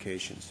legal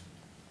implications.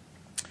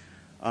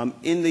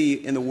 In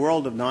the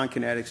world of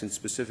non-kinetics and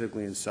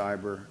specifically in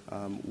cyber,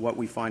 what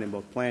we find in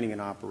both planning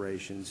and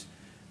operations,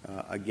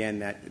 again,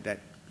 that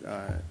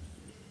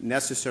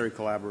necessary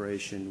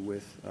collaboration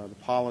with the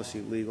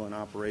policy, legal, and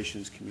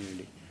operations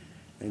community.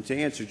 And to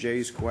answer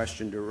Jay's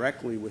question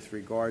directly with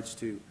regards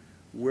to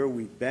where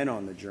we've been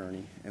on the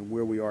journey and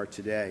where we are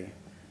today,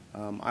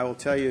 I will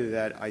tell you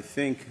that I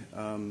think,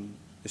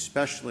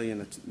 especially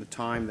in the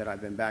time that I've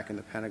been back in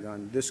the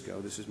Pentagon, this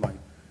is my,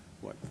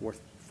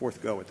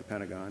 fourth go at the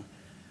Pentagon,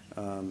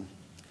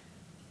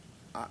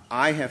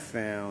 I have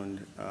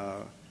found,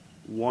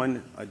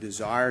 one, a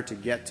desire to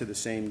get to the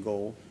same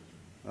goal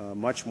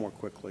much more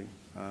quickly,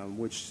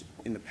 which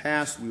in the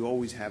past we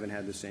always haven't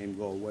had the same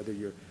goal, whether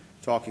you're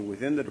talking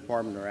within the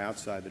department or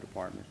outside the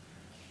department.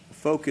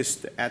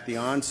 Focused at the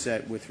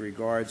onset with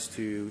regards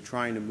to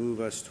trying to move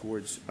us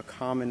towards a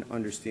common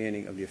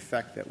understanding of the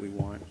effect that we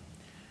want.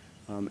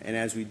 And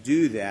as we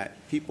do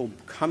that, people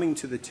coming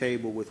to the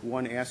table with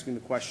one, asking the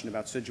question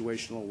about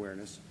situational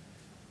awareness,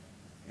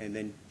 and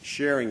then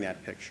sharing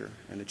that picture.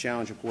 And the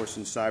challenge, of course,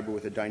 in cyber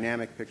with a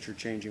dynamic picture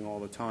changing all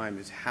the time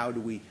is how do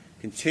we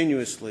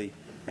continuously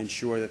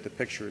ensure that the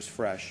picture is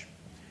fresh,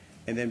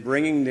 and then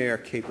bringing their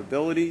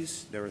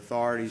capabilities, their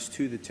authorities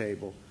to the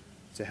table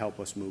to help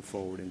us move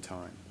forward in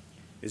time.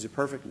 Is it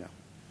perfect?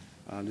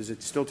 No. Does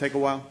it still take a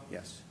while?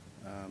 Yes.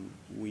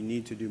 We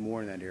need to do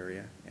more in that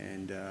area.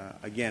 And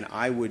again,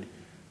 I would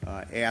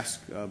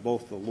ask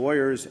both the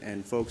lawyers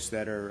and folks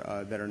that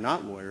are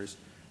not lawyers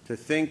to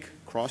think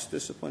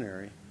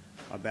cross-disciplinary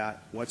about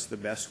what's the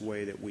best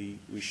way that we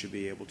should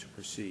be able to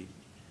proceed.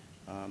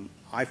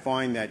 I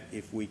find that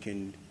if we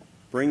can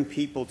bring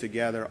people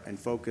together and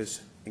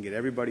focus and get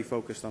everybody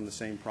focused on the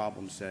same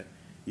problem set,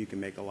 you can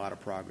make a lot of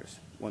progress.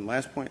 One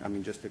last point,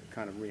 just to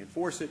kind of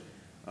reinforce it,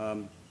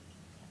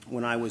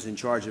 when I was in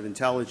charge of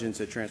intelligence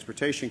at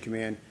Transportation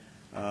Command,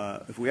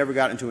 if we ever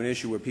got into an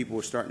issue where people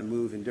were starting to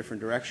move in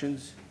different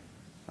directions,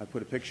 I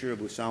put a picture of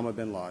Osama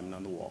bin Laden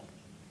on the wall.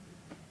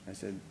 I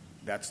said,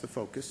 that's the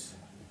focus.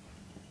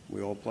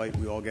 We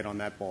all get on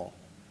that ball.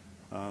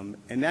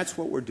 And that's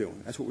what we're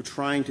doing. That's what we're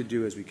trying to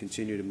do as we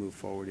continue to move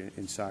forward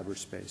in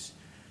cyberspace.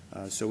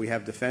 So we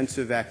have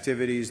defensive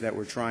activities that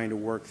we're trying to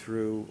work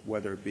through,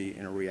 whether it be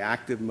in a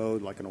reactive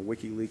mode, like in a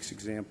WikiLeaks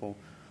example,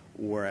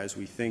 or as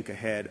we think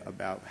ahead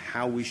about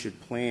how we should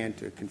plan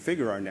to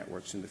configure our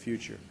networks in the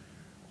future.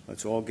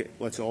 Let's all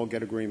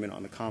get agreement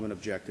on the common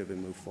objective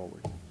and move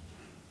forward.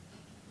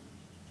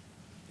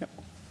 Yep.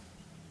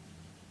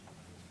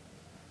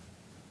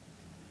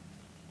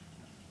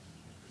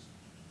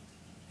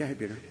 Yeah, hey,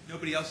 Peter.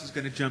 Nobody else is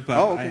going to jump up.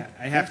 Oh, okay.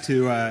 I have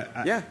to.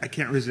 Yeah. I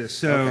can't resist.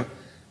 So,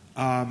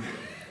 okay.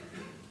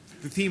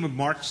 The theme of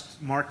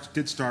March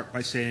did start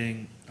by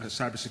saying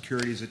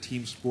cybersecurity is a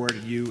team sport,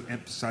 and you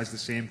emphasized the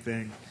same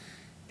thing.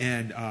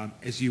 And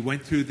as you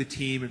went through the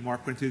team, and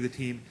Mark went through the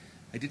team,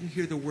 I didn't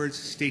hear the words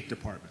State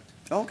Department.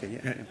 Oh, okay,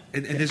 yeah.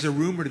 And there's a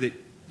rumor that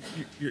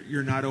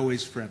you're not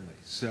always friendly.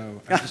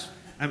 So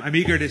I'm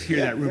eager to hear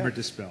that rumor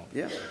dispelled.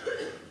 Yeah.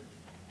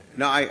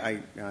 No,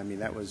 I mean,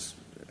 that was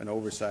an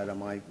oversight on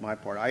my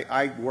part.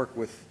 I work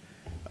with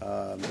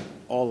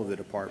all of the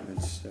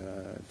departments,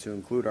 to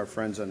include our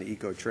friends on the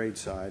eco-trade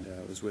side.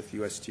 I was with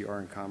USTR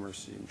and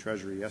Commerce and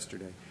Treasury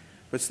yesterday.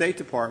 But State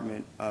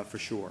Department, for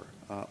sure.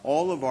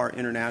 All of our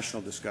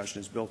international discussion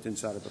is built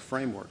inside of a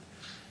framework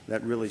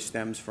that really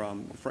stems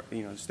from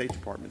State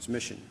Department's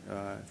mission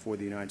for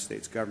the United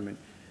States government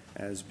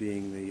as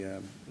being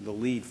the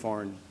lead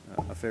foreign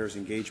affairs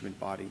engagement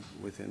body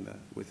within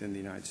the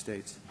United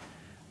States.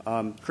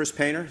 Chris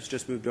Painter has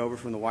just moved over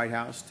from the White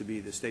House to be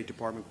the State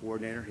Department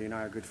coordinator. He and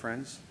I are good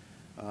friends.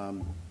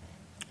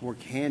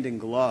 Work hand in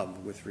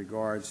glove with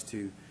regards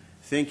to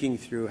thinking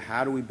through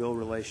how do we build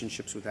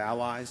relationships with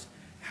allies,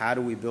 how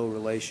do we build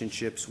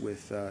relationships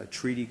with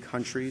treaty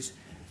countries,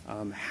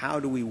 how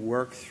do we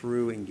work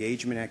through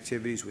engagement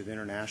activities with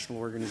international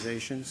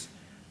organizations.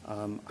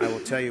 I will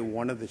tell you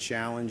one of the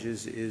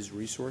challenges is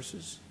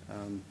resources,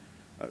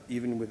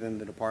 even within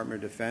the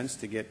Department of Defense,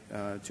 to get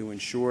to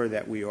ensure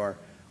that we are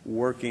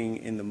working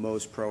in the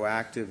most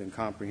proactive and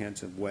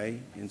comprehensive way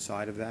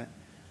inside of that.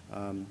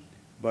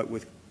 But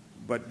with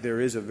but there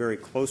is a very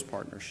close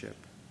partnership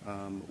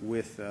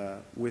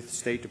with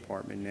State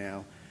Department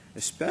now,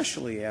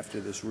 especially after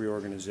this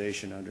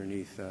reorganization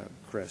underneath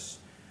Chris.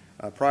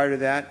 Prior to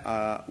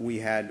that, we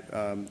had,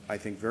 I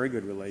think, very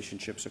good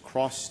relationships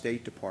across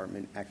State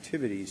Department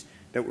activities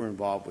that were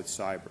involved with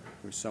cyber.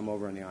 There were some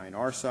over on the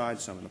INR side,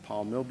 some in the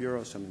Powell Mill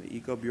Bureau, some in the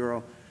Eco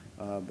Bureau,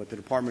 but the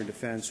Department of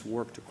Defense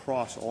worked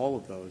across all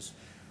of those,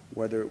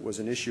 whether it was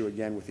an issue,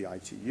 again, with the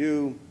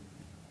ITU,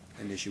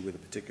 an issue with a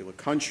particular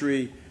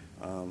country,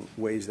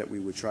 ways that we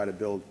would try to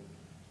build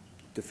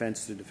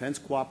defense-to-defense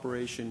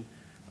cooperation,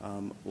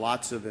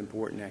 lots of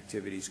important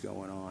activities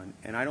going on.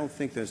 And I don't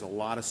think there's a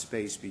lot of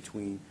space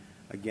between,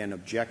 again,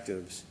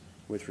 objectives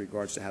with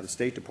regards to how the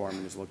State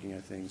Department is looking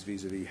at things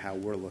vis-a-vis how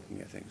we're looking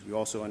at things. We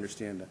also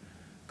understand the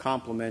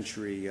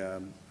complementary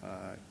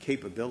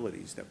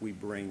capabilities that we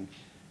bring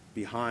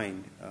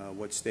behind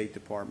what State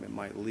Department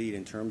might lead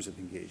in terms of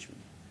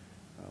engagement.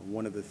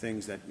 One of the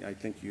things that I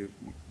think you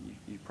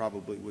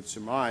probably would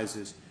surmise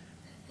is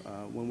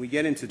when we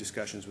get into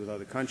discussions with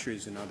other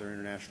countries and other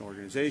international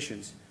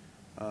organizations,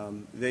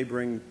 they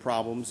bring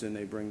problems and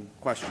they bring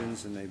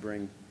questions and they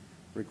bring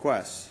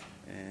requests.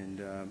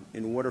 And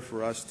in order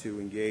for us to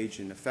engage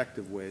in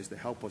effective ways to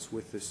help us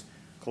with this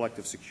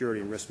collective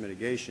security and risk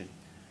mitigation,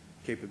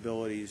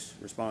 capabilities,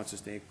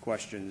 responses to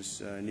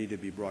questions need to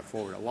be brought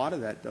forward. A lot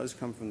of that does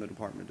come from the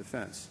Department of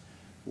Defense,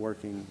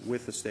 working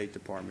with the State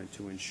Department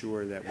to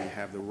ensure that we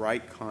have the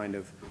right kind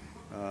of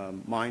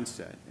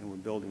mindset and we're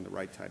building the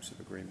right types of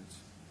agreements.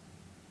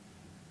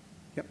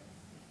 Yep.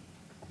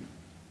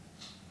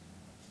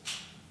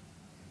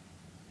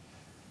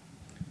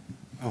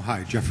 Oh,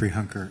 hi, Jeffrey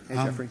Hunker. Hey,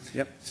 Jeffrey.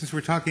 Yep. Since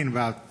we're talking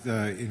about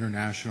the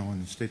international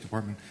and the State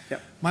Department,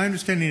 yep. My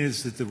understanding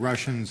is that the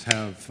Russians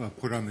have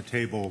put on the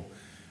table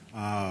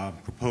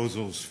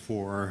proposals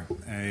for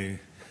a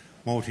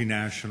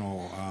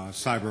multinational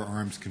cyber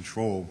arms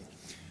control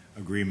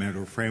agreement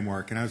or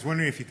framework. And I was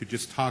wondering if you could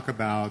just talk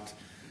about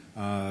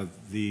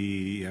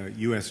the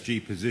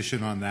USG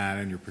position on that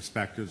and your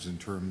perspectives in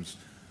terms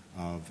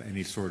of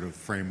any sort of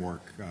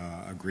framework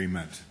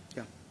agreement.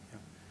 Yeah.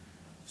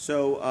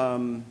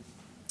 So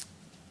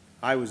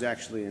I was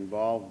actually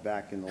involved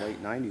back in the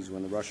late 90s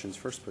when the Russians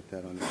first put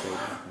that on the table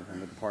in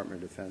the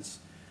Department of Defense.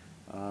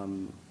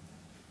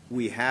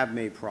 We have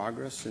made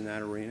progress in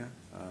that arena.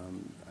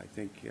 I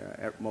think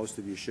most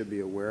of you should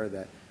be aware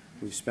that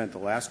we've spent the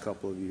last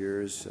couple of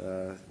years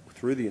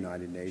through the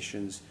United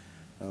Nations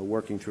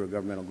working through a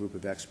governmental group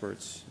of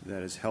experts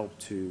that has helped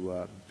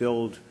to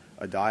build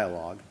a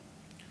dialogue.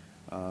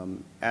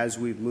 As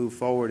we've moved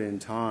forward in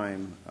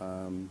time,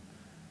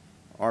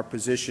 our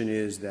position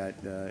is that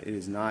it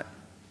is not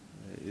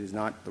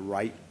the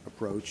right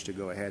approach to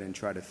go ahead and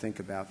try to think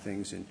about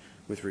things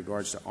with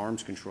regards to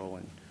arms control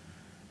and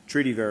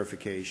treaty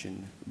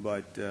verification,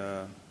 but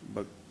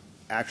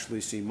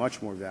actually see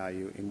much more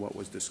value in what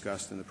was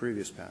discussed in the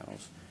previous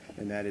panels,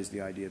 and that is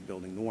the idea of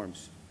building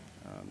norms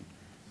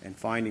and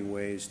finding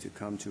ways to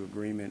come to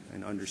agreement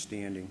and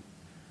understanding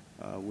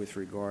with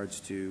regards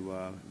to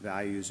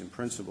values and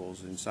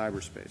principles in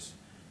cyberspace.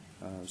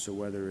 So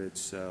whether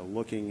it's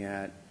looking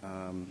at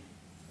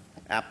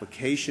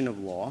application of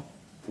law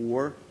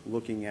or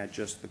looking at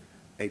just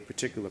a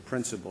particular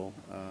principle,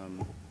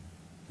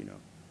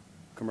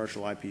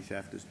 commercial IP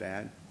theft is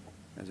bad,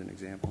 as an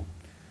example.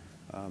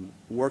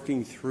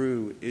 Working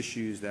through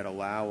issues that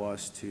allow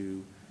us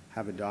to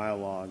have a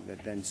dialogue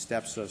that then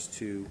steps us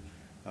to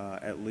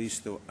at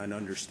least an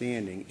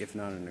understanding, if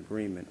not an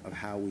agreement, of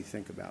how we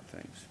think about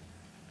things.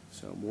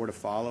 So more to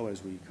follow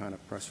as we kind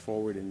of press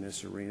forward in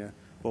this arena,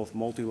 both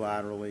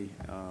multilaterally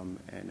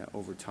and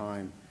over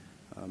time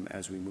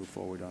as we move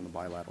forward on the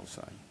bilateral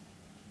side.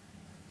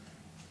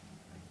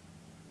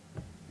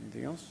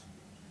 Anything else?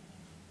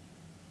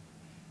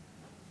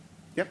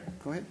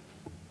 Yep, go ahead.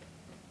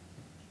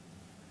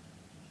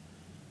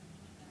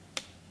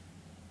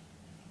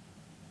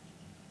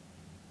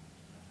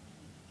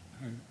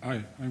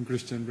 Hi, I'm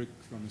Christian Rick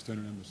from the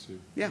Estonian Embassy.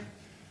 Yeah.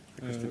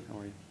 Christian, how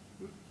are you?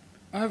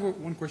 I have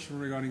one question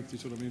regarding the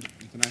sort of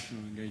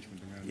international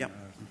engagement again. Yep.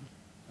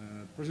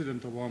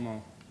 President Obama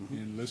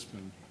in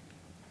Lisbon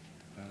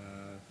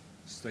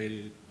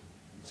stated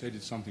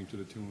something to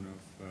the tune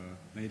of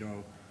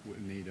NATO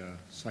would need a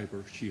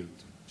cyber shield,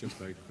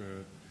 just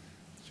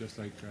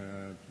like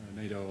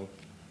NATO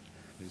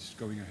is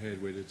going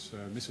ahead with its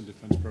missile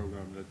defense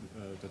program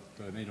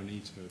that NATO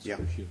needs a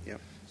cyber shield.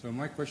 Yep. So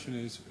my question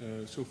is,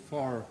 so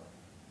far,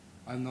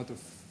 I've not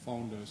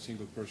found a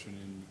single person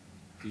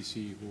in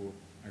DC who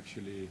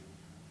actually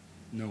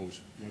knows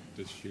what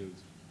this shield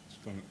is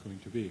going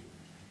to be.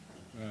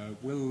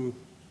 Will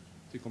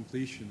the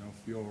completion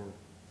of your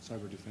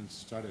cyber defense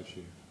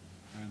strategy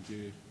and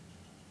the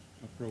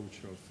approach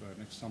of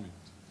next summit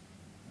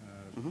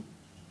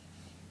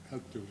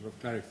help to sort of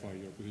clarify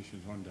your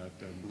positions on that,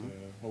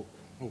 and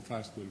how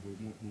fast will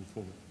we move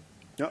forward?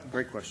 No,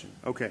 great question.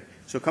 Okay,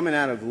 so coming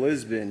out of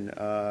Lisbon,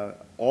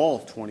 all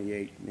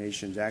 28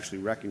 nations actually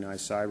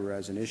recognized cyber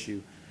as an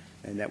issue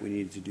and that we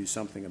needed to do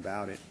something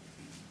about it.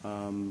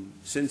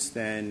 Since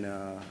then,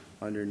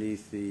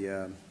 underneath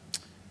the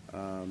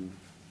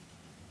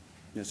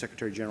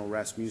Secretary General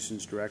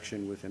Rasmussen's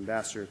direction with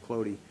Ambassador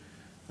Clody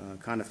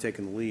kind of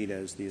taking the lead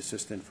as the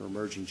assistant for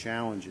emerging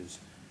challenges.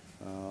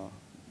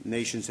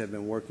 Nations have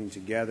been working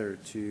together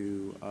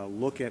to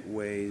look at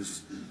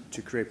ways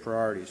to create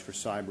priorities for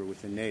cyber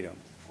within NATO.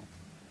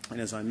 And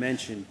as I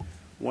mentioned,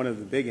 one of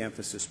the big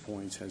emphasis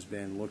points has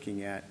been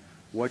looking at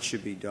what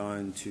should be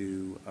done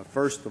to,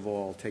 first of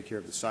all, take care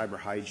of the cyber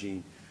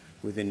hygiene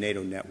within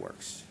NATO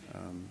networks.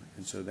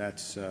 And so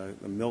that's the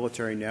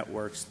military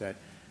networks that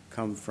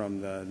come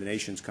from the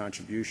nation's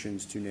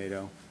contributions to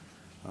NATO.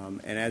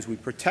 And as we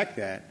protect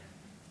that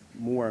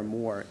more and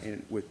more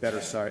with better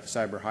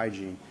cyber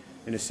hygiene,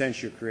 in a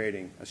sense you're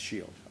creating a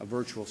shield, a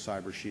virtual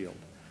cyber shield.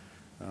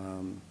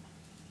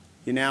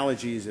 The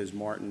analogies, as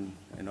Martin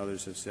and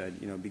others have said,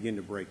 begin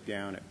to break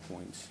down at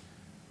points.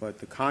 But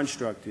the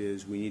construct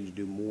is we need to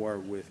do more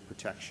with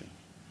protection.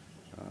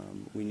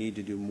 We need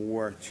to do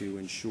more to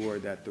ensure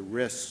that the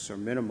risks are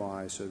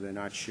minimized so they're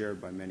not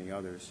shared by many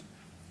others.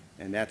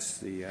 And that's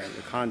the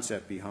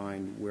concept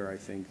behind where I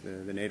think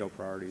the NATO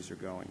priorities are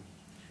going.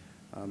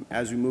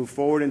 As we move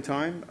forward in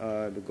time,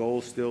 the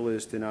goal still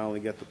is to not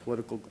only get the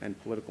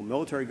political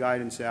military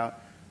guidance out,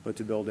 but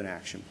to build an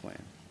action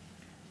plan.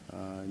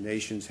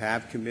 Nations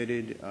have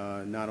committed,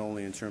 not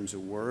only in terms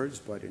of words,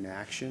 but in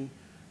action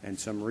and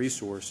some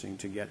resourcing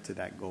to get to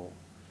that goal.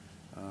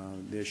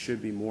 There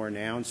should be more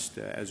announced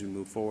as we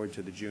move forward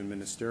to the June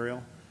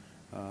ministerial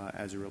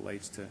as it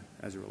relates to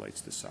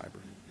cyber.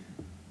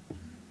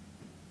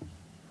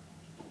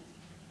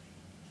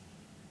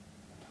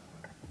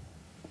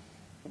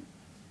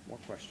 More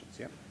questions?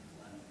 Yep.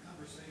 A lot of the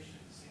conversation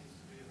seems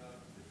to be about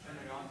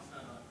turning on.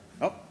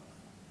 Oh.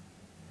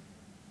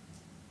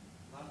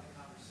 A lot of the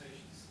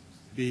conversation seems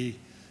to be,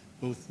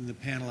 both in the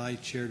panel I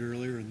chaired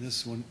earlier and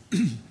this one,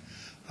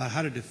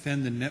 how to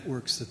defend the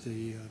networks that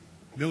the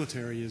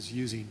military is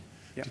using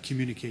to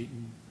communicate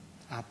and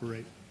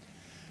operate.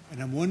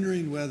 And I'm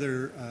wondering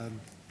whether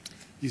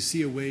you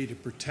see a way to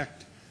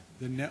protect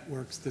the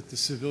networks that the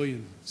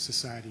civilian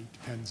society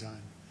depends on,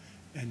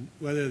 and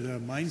whether the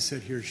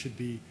mindset here should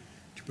be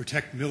to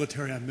protect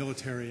military on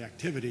military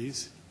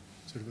activities,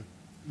 sort of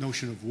a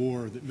notion of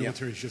war that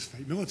militaries just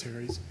fight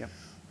militaries,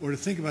 or to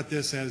think about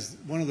this as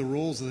one of the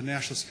roles of the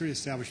national security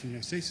establishment in the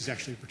United States is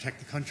actually to protect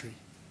the country.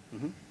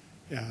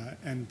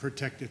 And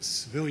protect its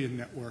civilian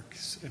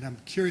networks. And I'm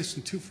curious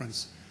on two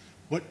fronts,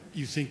 what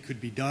you think could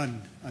be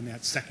done on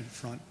that second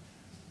front.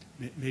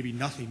 Maybe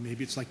nothing.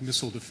 Maybe it's like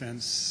missile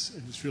defense,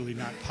 and it's really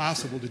not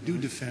possible to do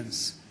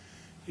defense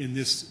in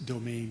this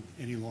domain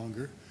any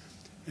longer.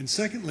 And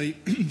secondly,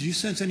 do you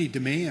sense any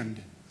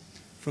demand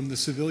from the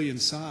civilian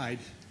side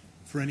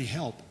for any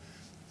help?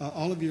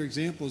 All of your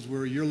examples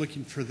where you're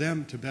looking for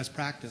them to best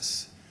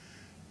practice.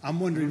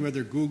 I'm wondering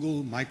whether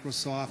Google,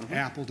 Microsoft,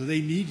 Apple, do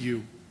they need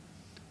you?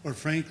 Or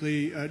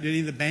frankly, do any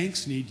of the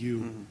banks need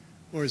you?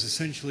 Or is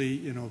essentially,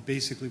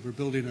 basically we're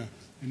building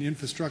an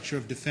infrastructure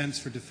of defense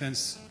for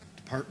defense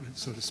department,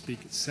 so to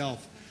speak,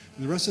 itself.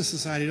 And the rest of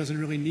society doesn't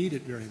really need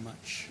it very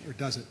much, or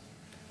does it?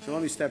 So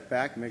let me step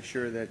back and make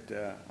sure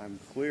that I'm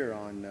clear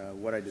on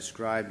what I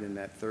described in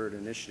that third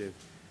initiative.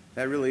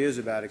 That really is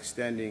about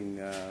extending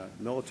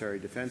military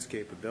defense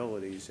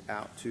capabilities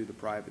out to the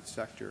private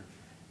sector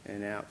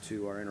and out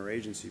to our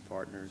interagency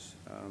partners.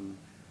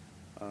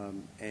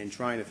 And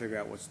trying to figure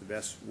out what's the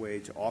best way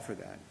to offer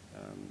that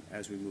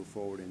as we move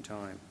forward in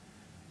time.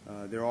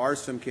 There are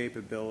some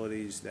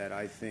capabilities that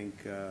I think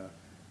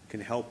can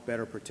help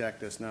better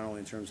protect us, not only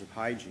in terms of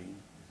hygiene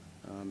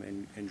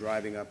and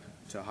driving up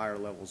to higher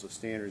levels of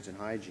standards and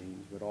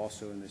hygiene, but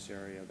also in this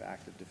area of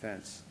active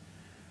defense.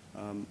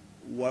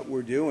 What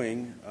we're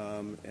doing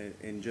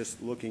in just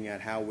looking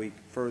at how we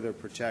further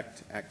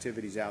protect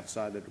activities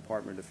outside the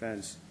Department of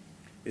Defense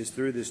is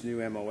through this new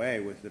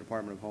MOA with the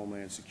Department of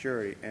Homeland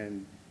Security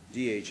and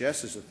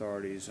DHS's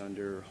authorities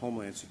under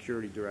Homeland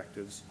Security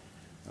directives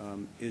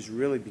is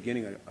really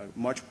beginning a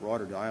much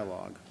broader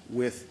dialogue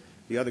with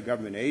the other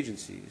government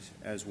agencies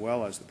as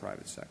well as the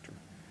private sector.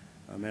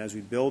 And as we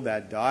build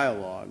that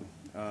dialogue,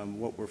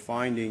 what we're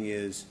finding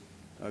is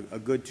a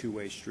good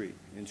two-way street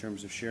in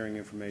terms of sharing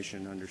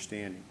information and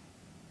understanding.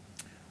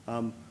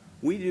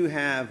 We do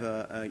have,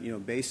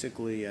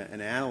 basically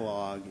an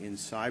analog in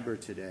cyber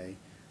today,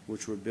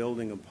 which we're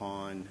building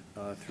upon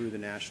through the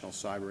National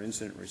Cyber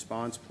Incident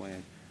Response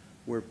Plan,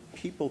 where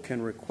people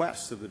can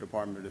request of the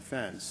Department of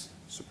Defense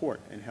support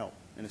and help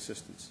and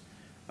assistance.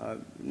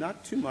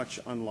 Not too much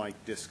unlike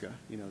DSCA,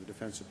 the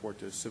Defense Support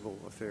to Civil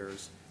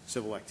Affairs,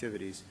 Civil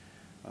Activities,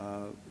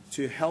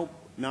 to help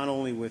not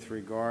only with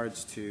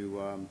regards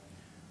to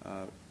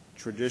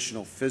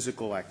traditional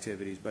physical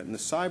activities, but in the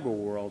cyber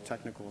world,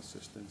 technical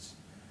assistance.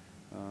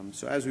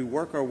 So as we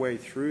work our way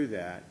through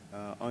that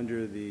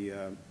under the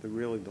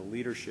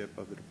leadership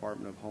of the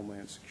Department of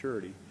Homeland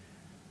Security,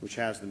 which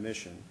has the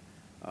mission,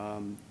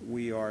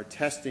 we are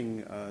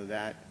testing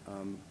that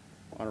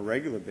on a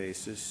regular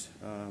basis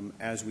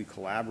as we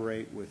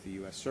collaborate with the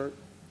U.S. CERT.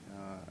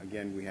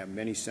 Again, we have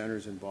many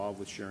centers involved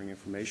with sharing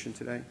information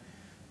today.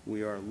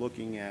 We are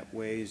looking at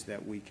ways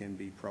that we can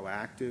be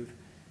proactive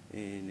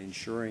in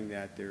ensuring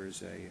that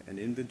there's an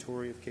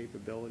inventory of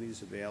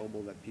capabilities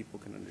available, that people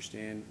can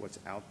understand what's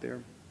out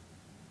there.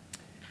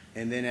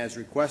 And then as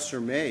requests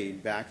are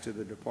made back to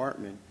the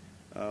department,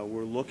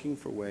 we're looking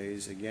for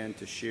ways, again,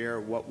 to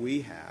share what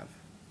we have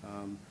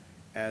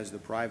as the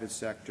private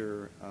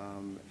sector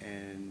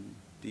and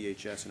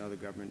DHS and other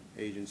government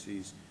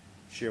agencies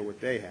share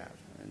what they have.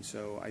 And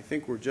so I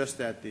think we're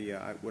just at the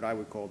what I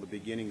would call the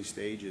beginning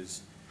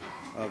stages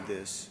of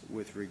this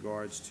with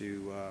regards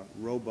to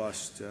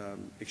robust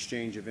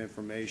exchange of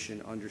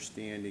information,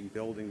 understanding,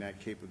 building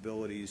that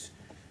capabilities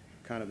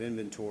kind of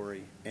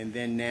inventory, and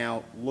then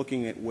now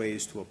looking at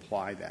ways to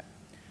apply that.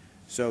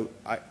 So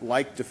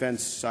like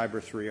Defense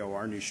Cyber 3.0,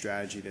 our new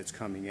strategy that's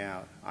coming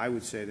out, I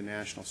would say the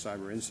National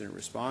Cyber Incident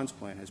Response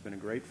Plan has been a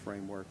great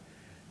framework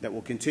that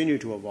will continue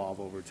to evolve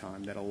over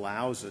time, that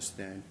allows us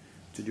then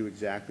to do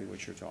exactly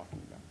what you're talking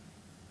about.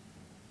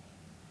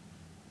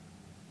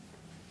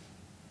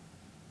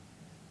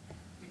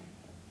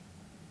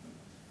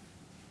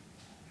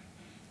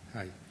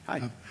 Hi. Hi.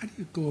 How do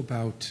you go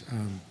about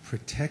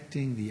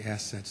protecting the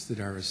assets that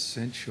are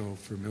essential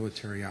for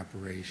military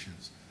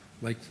operations,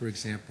 like, for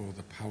example,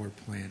 the power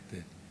plant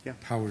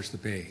that powers the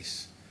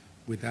base,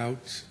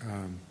 without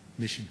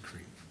mission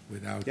creep,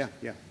 without... Yeah.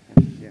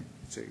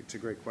 It's a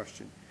great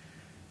question.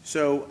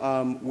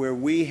 So where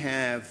we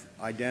have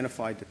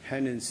identified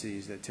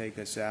dependencies that take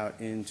us out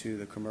into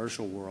the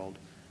commercial world,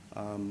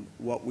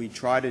 what we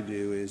try to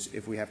do is,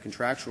 if we have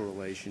contractual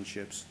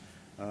relationships,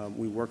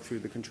 we work through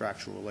the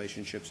contractual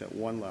relationships at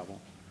one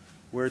level.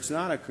 Where it's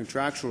not a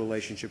contractual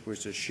relationship, where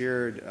it's a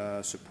shared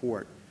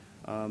support,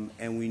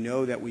 and we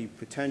know that we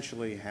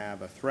potentially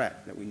have a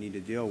threat that we need to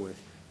deal with,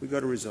 we go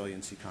to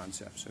resiliency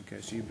concepts. Okay,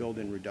 so you build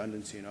in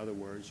redundancy. In other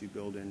words, you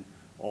build in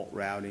alt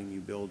routing, you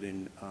build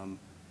in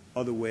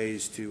other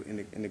ways to,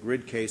 in the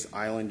grid case,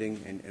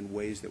 islanding, and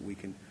ways that we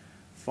can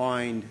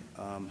find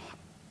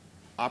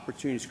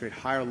opportunities to create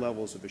higher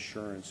levels of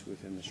assurance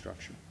within the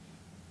structure.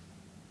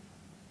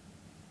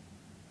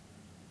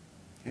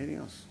 Anything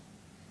else?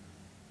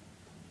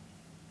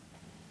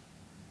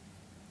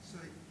 So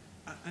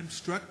I'm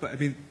struck by,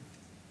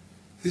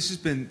 this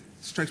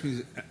strikes me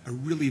as a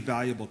really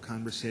valuable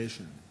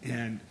conversation.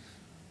 And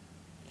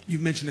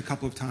you've mentioned a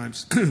couple of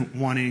times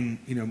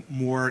wanting,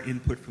 more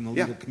input from the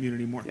legal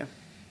community, more. Yeah.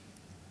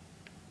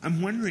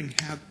 I'm wondering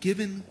how,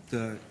 given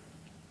the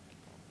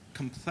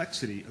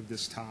complexity of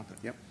this topic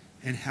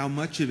and how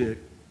much of it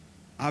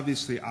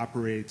obviously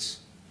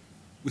operates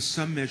with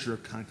some measure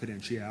of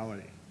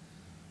confidentiality,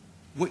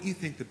 what you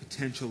think the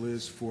potential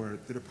is for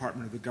the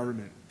Department of the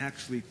Government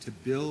actually to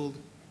build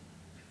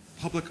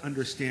public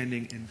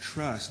understanding and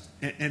trust.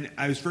 And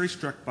I was very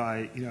struck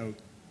by,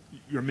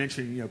 you're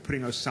mentioning,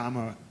 putting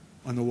Osama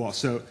on the wall.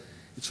 So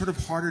it's sort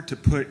of harder to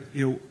put,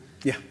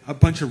 a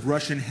bunch of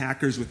Russian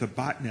hackers with a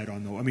botnet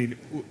on the wall.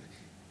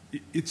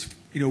 It's,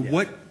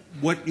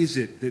 what is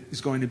it that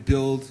is going to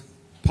build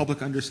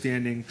public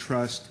understanding,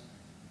 trust,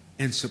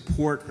 and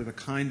support for the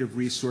kind of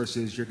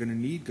resources you're going to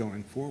need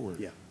going forward?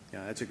 Yeah,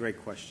 that's a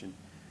great question.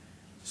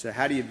 So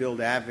how do you build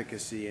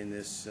advocacy in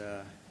this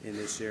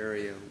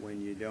area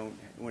when you don't?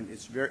 When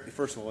it's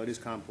first of all, it is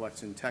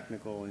complex and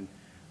technical,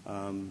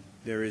 and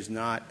there is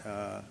not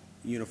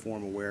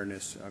uniform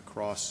awareness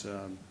across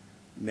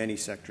many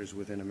sectors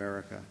within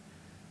America.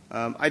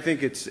 I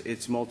think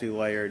it's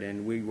multi-layered,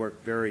 and we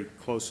work very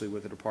closely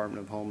with the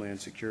Department of Homeland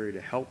Security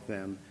to help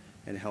them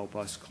and help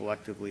us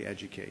collectively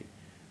educate.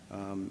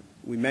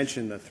 We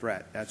mentioned the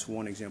threat. That's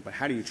one example.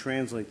 How do you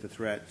translate the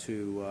threat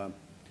to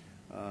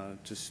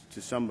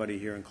somebody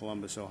here in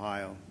Columbus,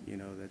 Ohio,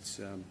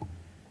 that's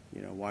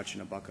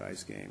watching a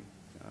Buckeyes game?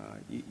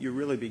 You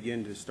really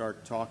begin to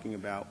start talking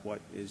about what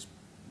is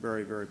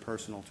very, very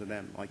personal to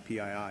them, like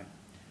PII.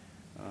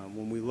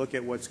 When we look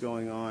at what's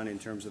going on in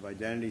terms of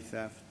identity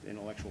theft,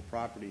 intellectual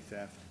property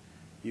theft,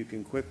 you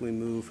can quickly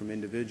move from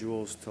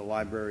individuals to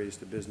libraries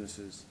to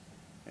businesses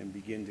and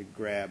begin to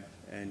grab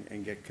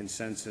and get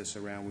consensus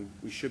around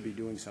we should be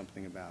doing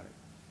something about it.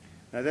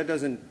 Now, that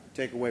doesn't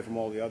take away from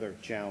all the other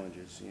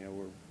challenges.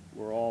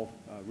 We're all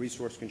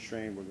resource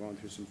constrained. We're going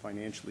through some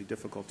financially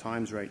difficult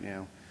times right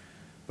now.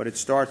 But it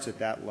starts at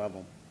that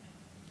level.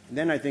 And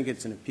then I think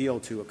it's an appeal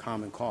to a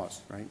common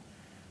cause, right?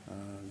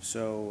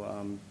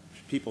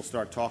 People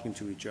start talking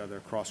to each other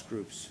across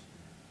groups.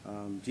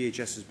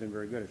 DHS has been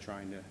very good at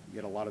trying to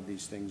get a lot of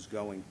these things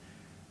going.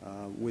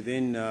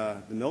 Within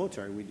the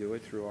military, we do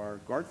it through our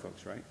Guard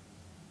folks, right?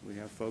 We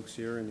have folks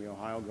here in the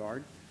Ohio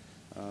Guard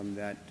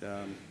that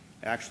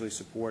actually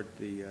support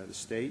the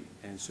state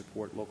and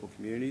support local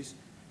communities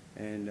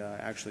and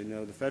actually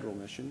know the federal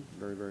mission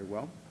very, very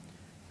well,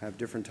 have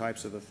different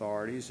types of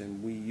authorities,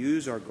 and we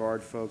use our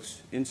Guard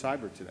folks in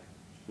cyber today.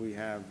 We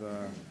have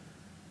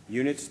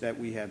units that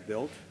we have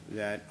built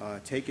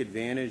that take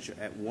advantage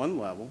at one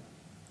level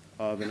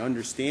of an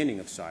understanding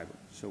of cyber.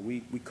 So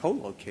we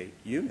co-locate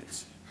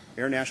units,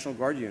 Air National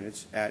Guard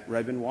units at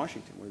Redmond,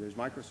 Washington, where there's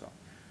Microsoft.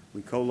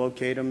 We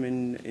co-locate them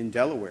in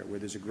Delaware, where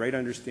there's a great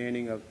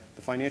understanding of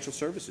the financial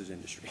services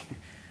industry.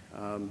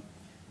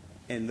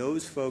 And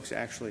those folks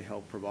actually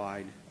help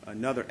provide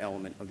another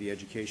element of the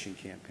education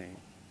campaign.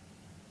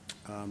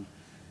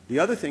 The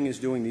other thing is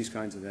doing these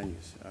kinds of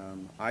venues.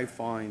 I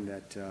find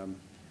that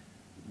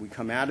we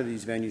come out of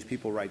these venues,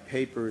 people write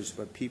papers,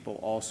 but people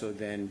also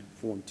then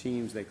form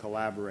teams, they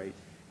collaborate,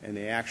 and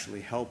they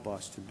actually help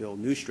us to build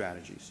new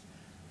strategies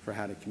for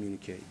how to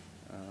communicate.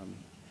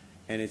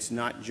 And it's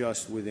not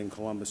just within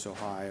Columbus,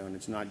 Ohio, and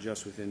it's not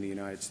just within the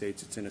United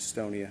States. It's in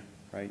Estonia,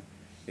 right?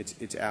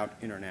 It's out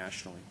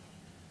internationally.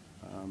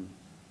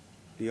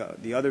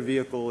 The other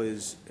vehicle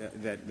is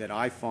that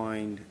I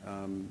find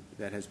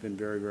that has been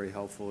very, very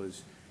helpful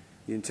is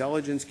the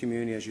intelligence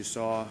community, as you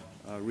saw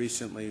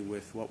recently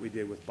with what we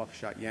did with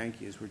Buckshot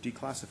Yankee, is we're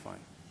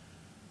declassifying.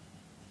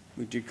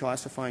 We're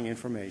declassifying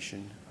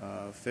information,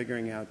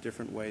 figuring out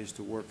different ways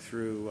to work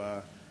through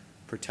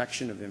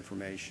protection of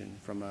information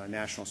from a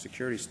national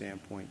security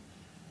standpoint.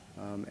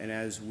 And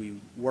as we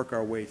work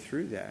our way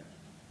through that,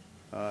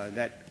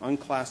 that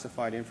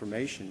unclassified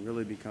information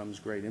really becomes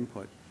great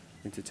input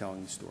into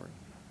telling the story.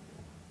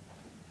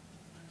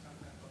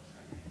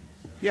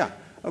 Yeah.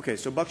 Okay,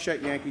 so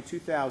Buckshot Yankee,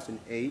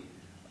 2008,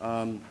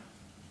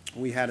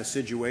 we had a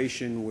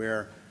situation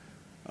where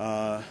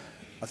a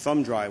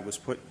thumb drive was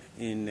put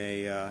in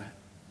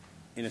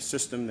a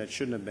system that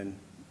shouldn't have been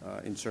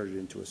inserted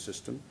into a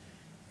system.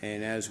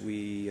 And as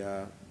we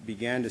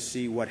began to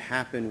see what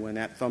happened when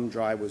that thumb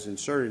drive was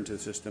inserted into the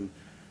system,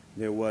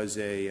 there was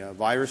a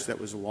virus that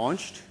was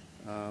launched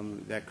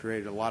that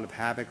created a lot of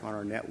havoc on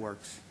our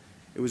networks.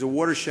 It was a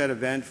watershed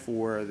event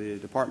for the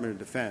Department of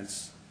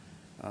Defense.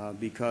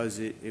 Because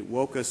it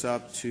woke us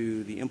up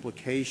to the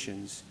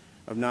implications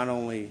of not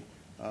only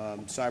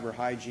cyber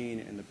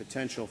hygiene and the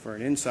potential for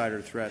an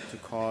insider threat to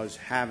cause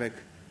havoc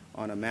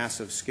on a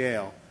massive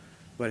scale,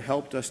 but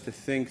helped us to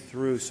think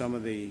through some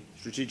of the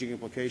strategic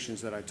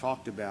implications that I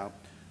talked about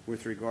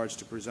with regards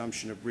to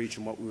presumption of breach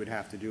and what we would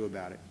have to do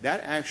about it.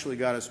 That actually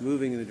got us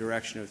moving in the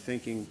direction of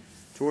thinking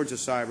towards a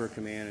cyber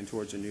command and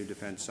towards a new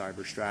defense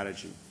cyber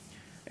strategy.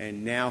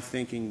 And now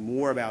thinking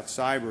more about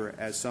cyber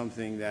as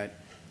something that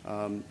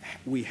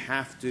we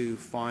have to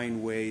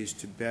find ways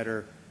to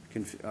better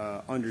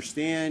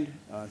understand,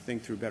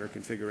 think through better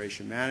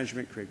configuration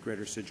management, create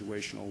greater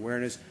situational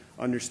awareness,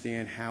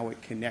 understand how it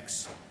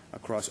connects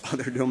across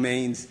other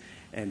domains,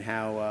 and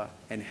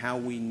how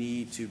we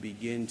need to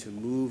begin to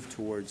move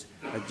towards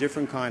a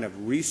different kind of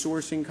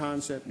resourcing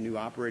concept, new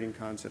operating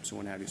concepts, and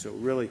what have you. So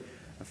really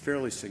a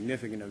fairly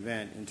significant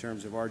event in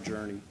terms of our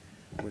journey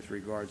with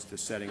regards to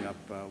setting up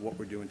what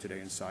we're doing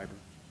today in cyber.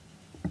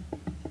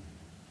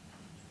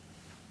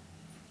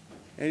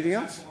 Anything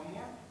else? One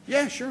more?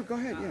 Yeah, sure. Go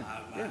ahead.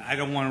 Yeah. I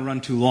don't want to run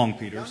too long,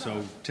 Peter.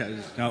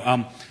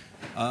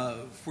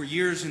 For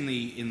years in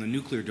the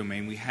nuclear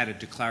domain, we had a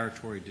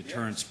declaratory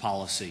deterrence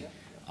policy,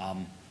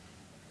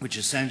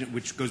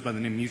 which goes by the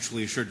name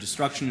mutually assured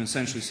destruction, and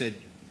essentially said,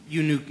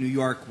 "You nuke New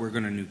York, we're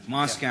going to nuke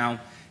Moscow."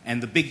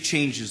 And the big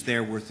changes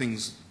there were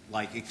things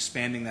like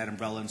expanding that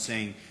umbrella and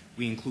saying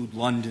we include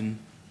London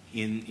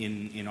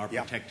in our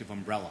protective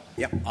umbrella.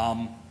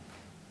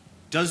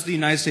 Does the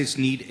United States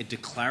need a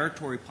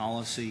declaratory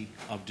policy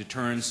of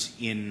deterrence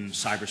in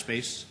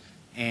cyberspace?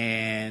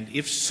 And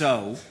if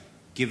so,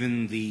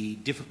 given the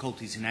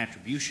difficulties in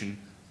attribution,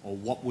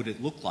 what would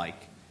it look like?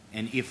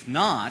 And if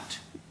not,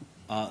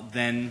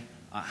 then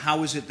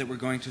how is it that we're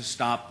going to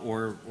stop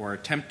or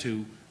attempt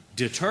to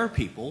deter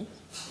people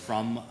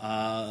from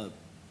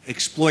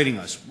exploiting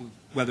us,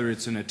 whether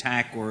it's an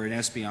attack or an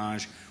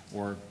espionage,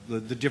 or the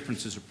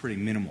differences are pretty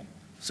minimal?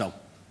 So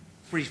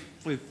free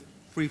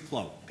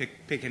flow.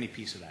 Pick any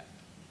piece of that.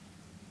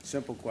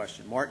 Simple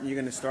question. Martin, you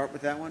going to start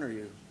with that one, or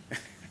you?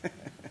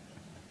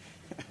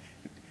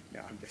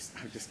 No, I'm just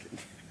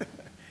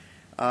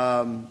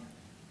kidding.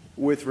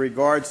 With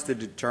regards to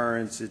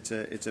deterrence,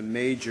 it's a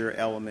major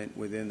element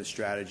within the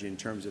strategy in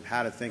terms of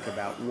how to think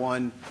about,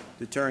 one,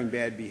 deterring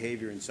bad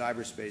behavior in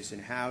cyberspace,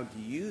 and how to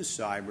use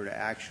cyber to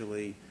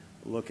actually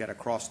look at a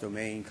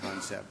cross-domain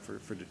concept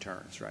for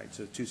deterrence, right?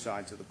 So two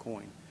sides of the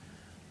coin.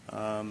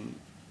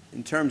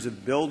 In terms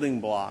of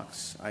building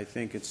blocks, I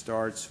think it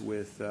starts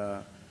with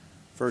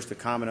first a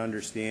common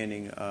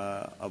understanding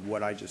of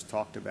what I just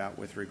talked about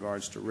with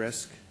regards to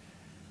risk,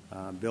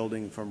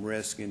 building from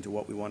risk into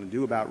what we want to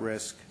do about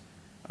risk,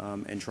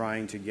 and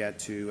trying to get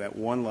to, at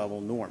one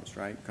level, norms,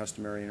 right?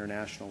 Customary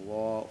international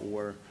law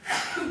or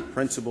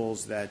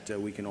principles that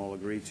we can all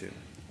agree to.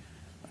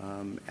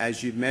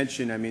 As you've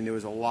mentioned, I mean, there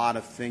was a lot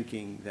of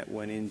thinking that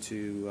went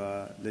into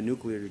the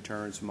nuclear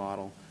deterrence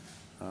model.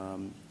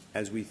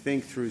 As we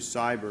think through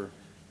cyber,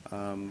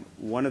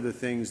 one of the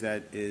things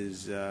that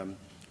is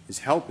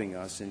helping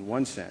us in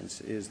one sense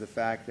is the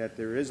fact that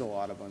there is a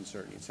lot of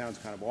uncertainty. It sounds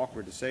kind of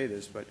awkward to say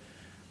this, but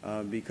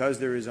because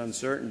there is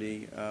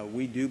uncertainty,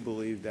 we do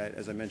believe that,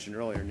 as I mentioned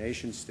earlier,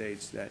 nation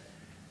states that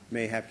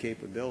may have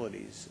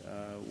capabilities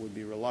would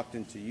be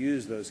reluctant to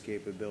use those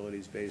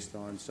capabilities based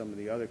on some of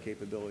the other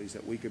capabilities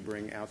that we could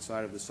bring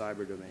outside of the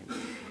cyber domain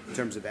in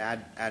terms of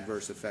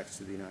adverse effects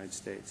to the United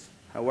States.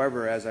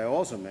 However, as I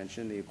also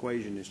mentioned, the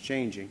equation is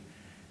changing.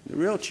 The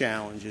real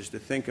challenge is to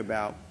think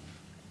about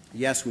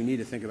yes, we need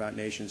to think about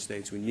nation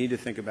states. We need to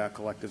think about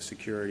collective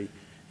security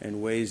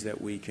and ways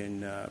that we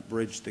can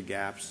bridge the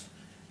gaps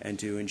and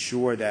to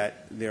ensure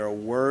that there are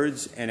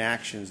words and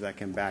actions that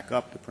can back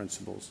up the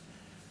principles.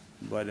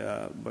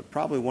 But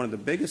probably one of the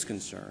biggest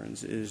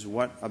concerns is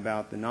what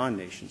about the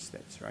non-nation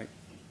states, right?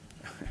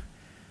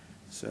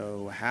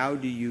 So how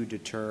do you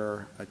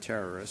deter a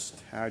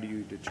terrorist? How do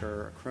you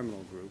deter a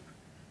criminal group?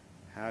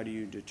 How do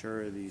you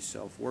deter these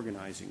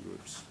self-organizing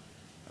groups?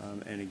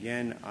 And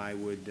again, I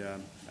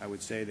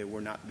would say that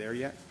we're not there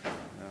yet.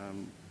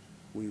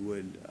 We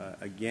would,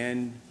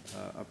 again,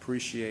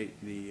 appreciate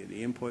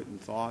the input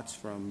and thoughts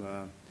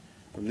from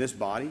this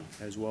body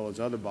as well as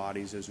other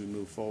bodies as we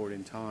move forward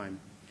in time.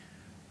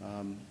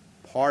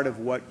 Part of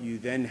what you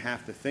then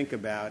have to think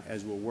about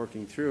as we're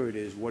working through it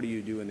is what do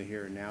you do in the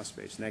here and now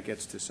space? And that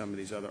gets to some of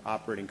these other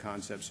operating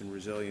concepts in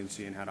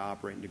resiliency and how to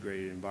operate in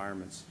degraded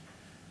environments.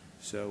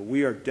 So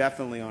we are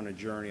definitely on a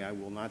journey. I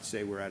will not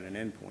say we're at an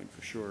end point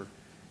for sure.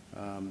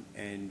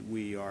 And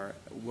we are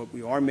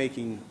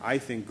making, I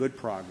think, good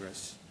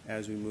progress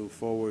as we move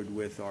forward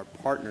with our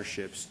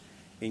partnerships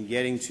in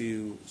getting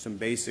to some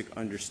basic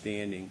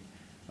understanding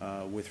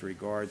with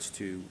regards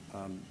to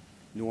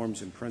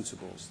norms and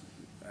principles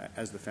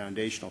as the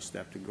foundational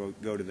step to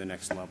go to the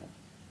next level.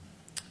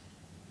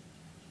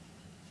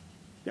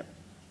 Yep.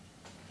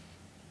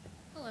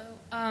 Hello.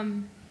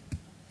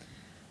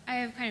 I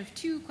have kind of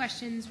two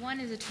questions. One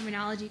is a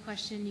terminology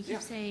question. You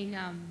keep saying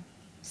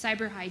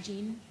cyber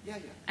hygiene. Yeah.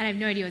 And I have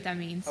no idea what that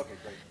means. Okay,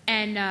 great.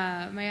 And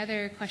my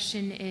other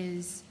question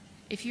is,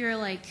 if you're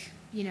like,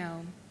 you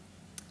know,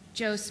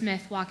 Joe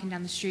Smith walking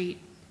down the street,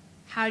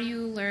 how do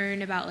you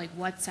learn about like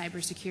what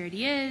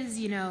cybersecurity is?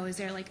 You know, is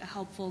there like a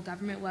helpful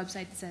government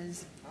website that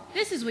says,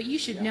 this is what you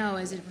should know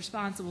as a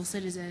responsible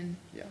citizen,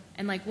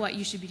 and like what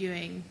you should be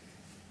doing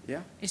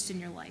just in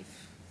your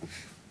life?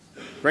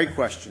 Great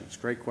questions,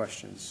 great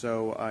questions.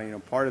 So, you know,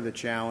 part of the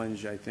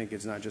challenge, I think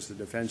it's not just a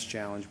defense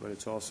challenge, but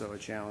it's also a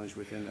challenge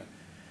within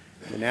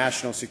the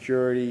national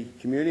security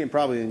community, and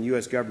probably in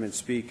U.S. government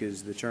speak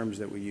is the terms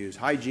that we use.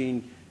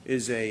 Hygiene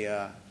is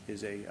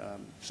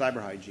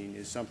cyber hygiene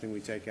is something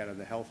we take out of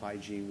the health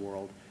hygiene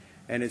world.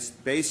 And it's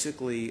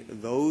basically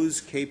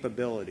those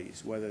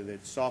capabilities, whether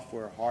it's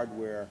software,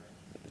 hardware,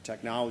 the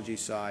technology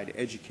side,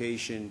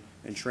 education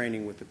and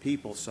training with the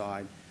people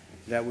side,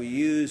 that we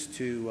use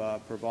to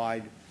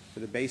provide for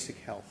the basic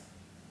health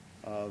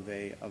of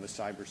a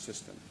cyber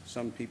system.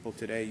 Some people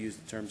today use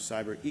the term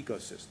cyber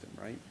ecosystem,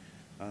 right?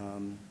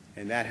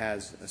 And that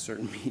has a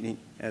certain meaning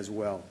as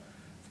well.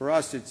 For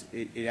us,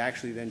 it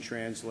actually then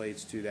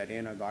translates to that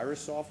antivirus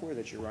software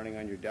that you're running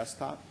on your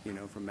desktop, you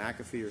know, from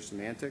McAfee or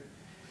Symantec.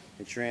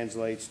 It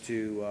translates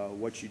to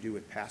what you do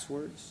with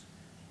passwords.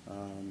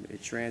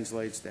 It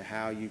translates to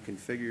how you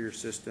configure your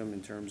system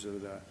in terms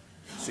of the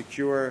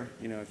secure.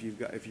 You know, if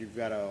you've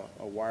got a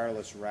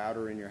wireless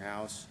router in your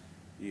house,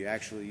 do you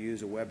actually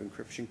use a web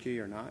encryption key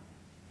or not?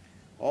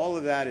 All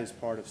of that is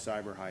part of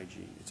cyber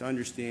hygiene. It's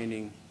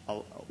understanding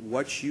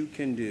what you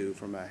can do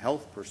from a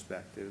health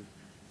perspective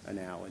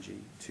analogy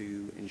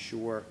to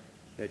ensure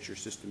that your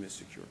system is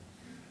secure.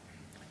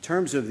 In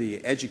terms of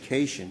the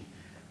education,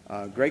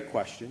 great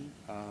question.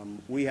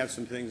 We have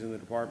some things in the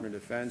Department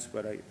of Defense,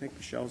 but I think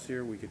Michelle's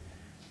here. We could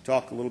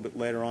talk a little bit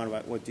later on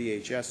about what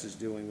DHS is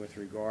doing with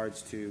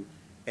regards to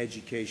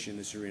education in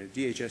this arena.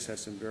 DHS has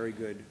some very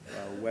good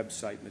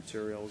website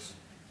materials.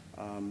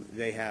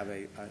 They have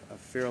a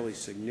fairly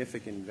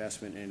significant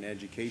investment in an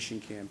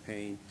education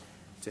campaign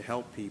to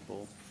help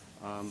people.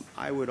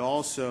 I would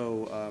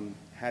also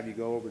have you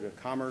go over to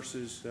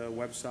Commerce's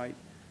website.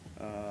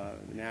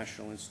 The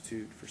National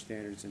Institute for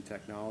Standards and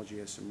Technology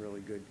has some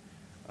really good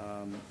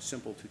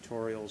simple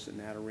tutorials in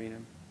that arena.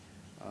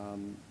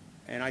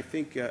 And I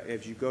think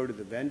as you go to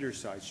the vendor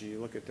sites and you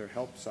look at their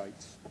help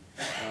sites,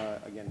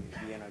 again,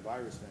 the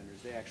antivirus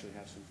vendors, they actually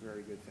have some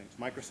very good things.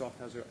 Microsoft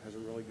has a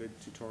really good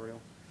tutorial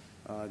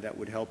that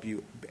would help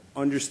you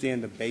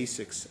understand the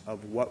basics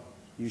of what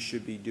you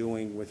should be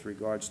doing with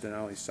regards to not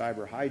only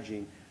cyber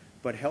hygiene,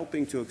 but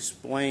helping to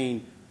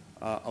explain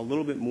a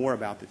little bit more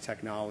about the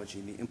technology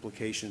and the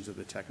implications of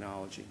the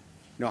technology.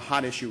 You know, a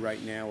hot issue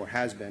right now, or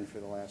has been for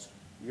the last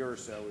year or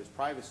so, is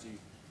privacy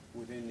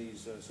within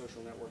these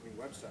social networking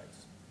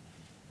websites.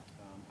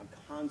 I'm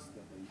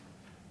constantly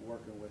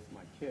working with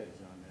my kids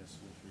on this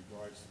with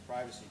regards to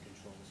privacy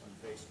controls on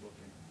Facebook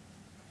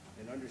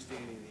and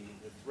understanding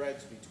the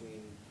threads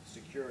between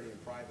security and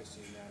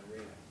privacy in that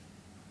arena.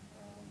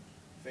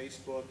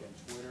 Facebook and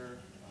Twitter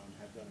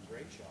have done a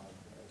great job,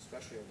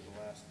 especially over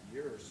the last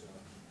year or so,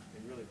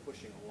 in really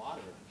pushing a lot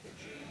of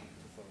education out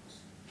to folks,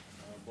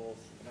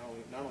 both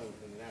not only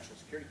within the national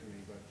security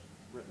community, but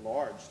writ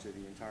large to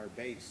the entire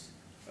base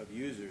of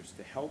users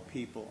to help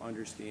people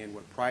understand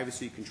what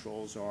privacy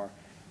controls are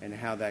and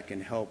how that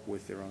can help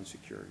with their own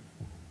security.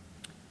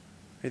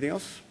 Anything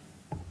else?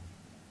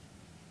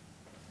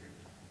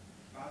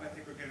 Bob, I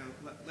think we're going to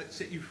let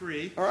set you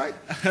free. All right.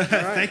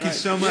 Thank you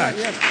so much.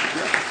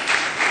 Yeah.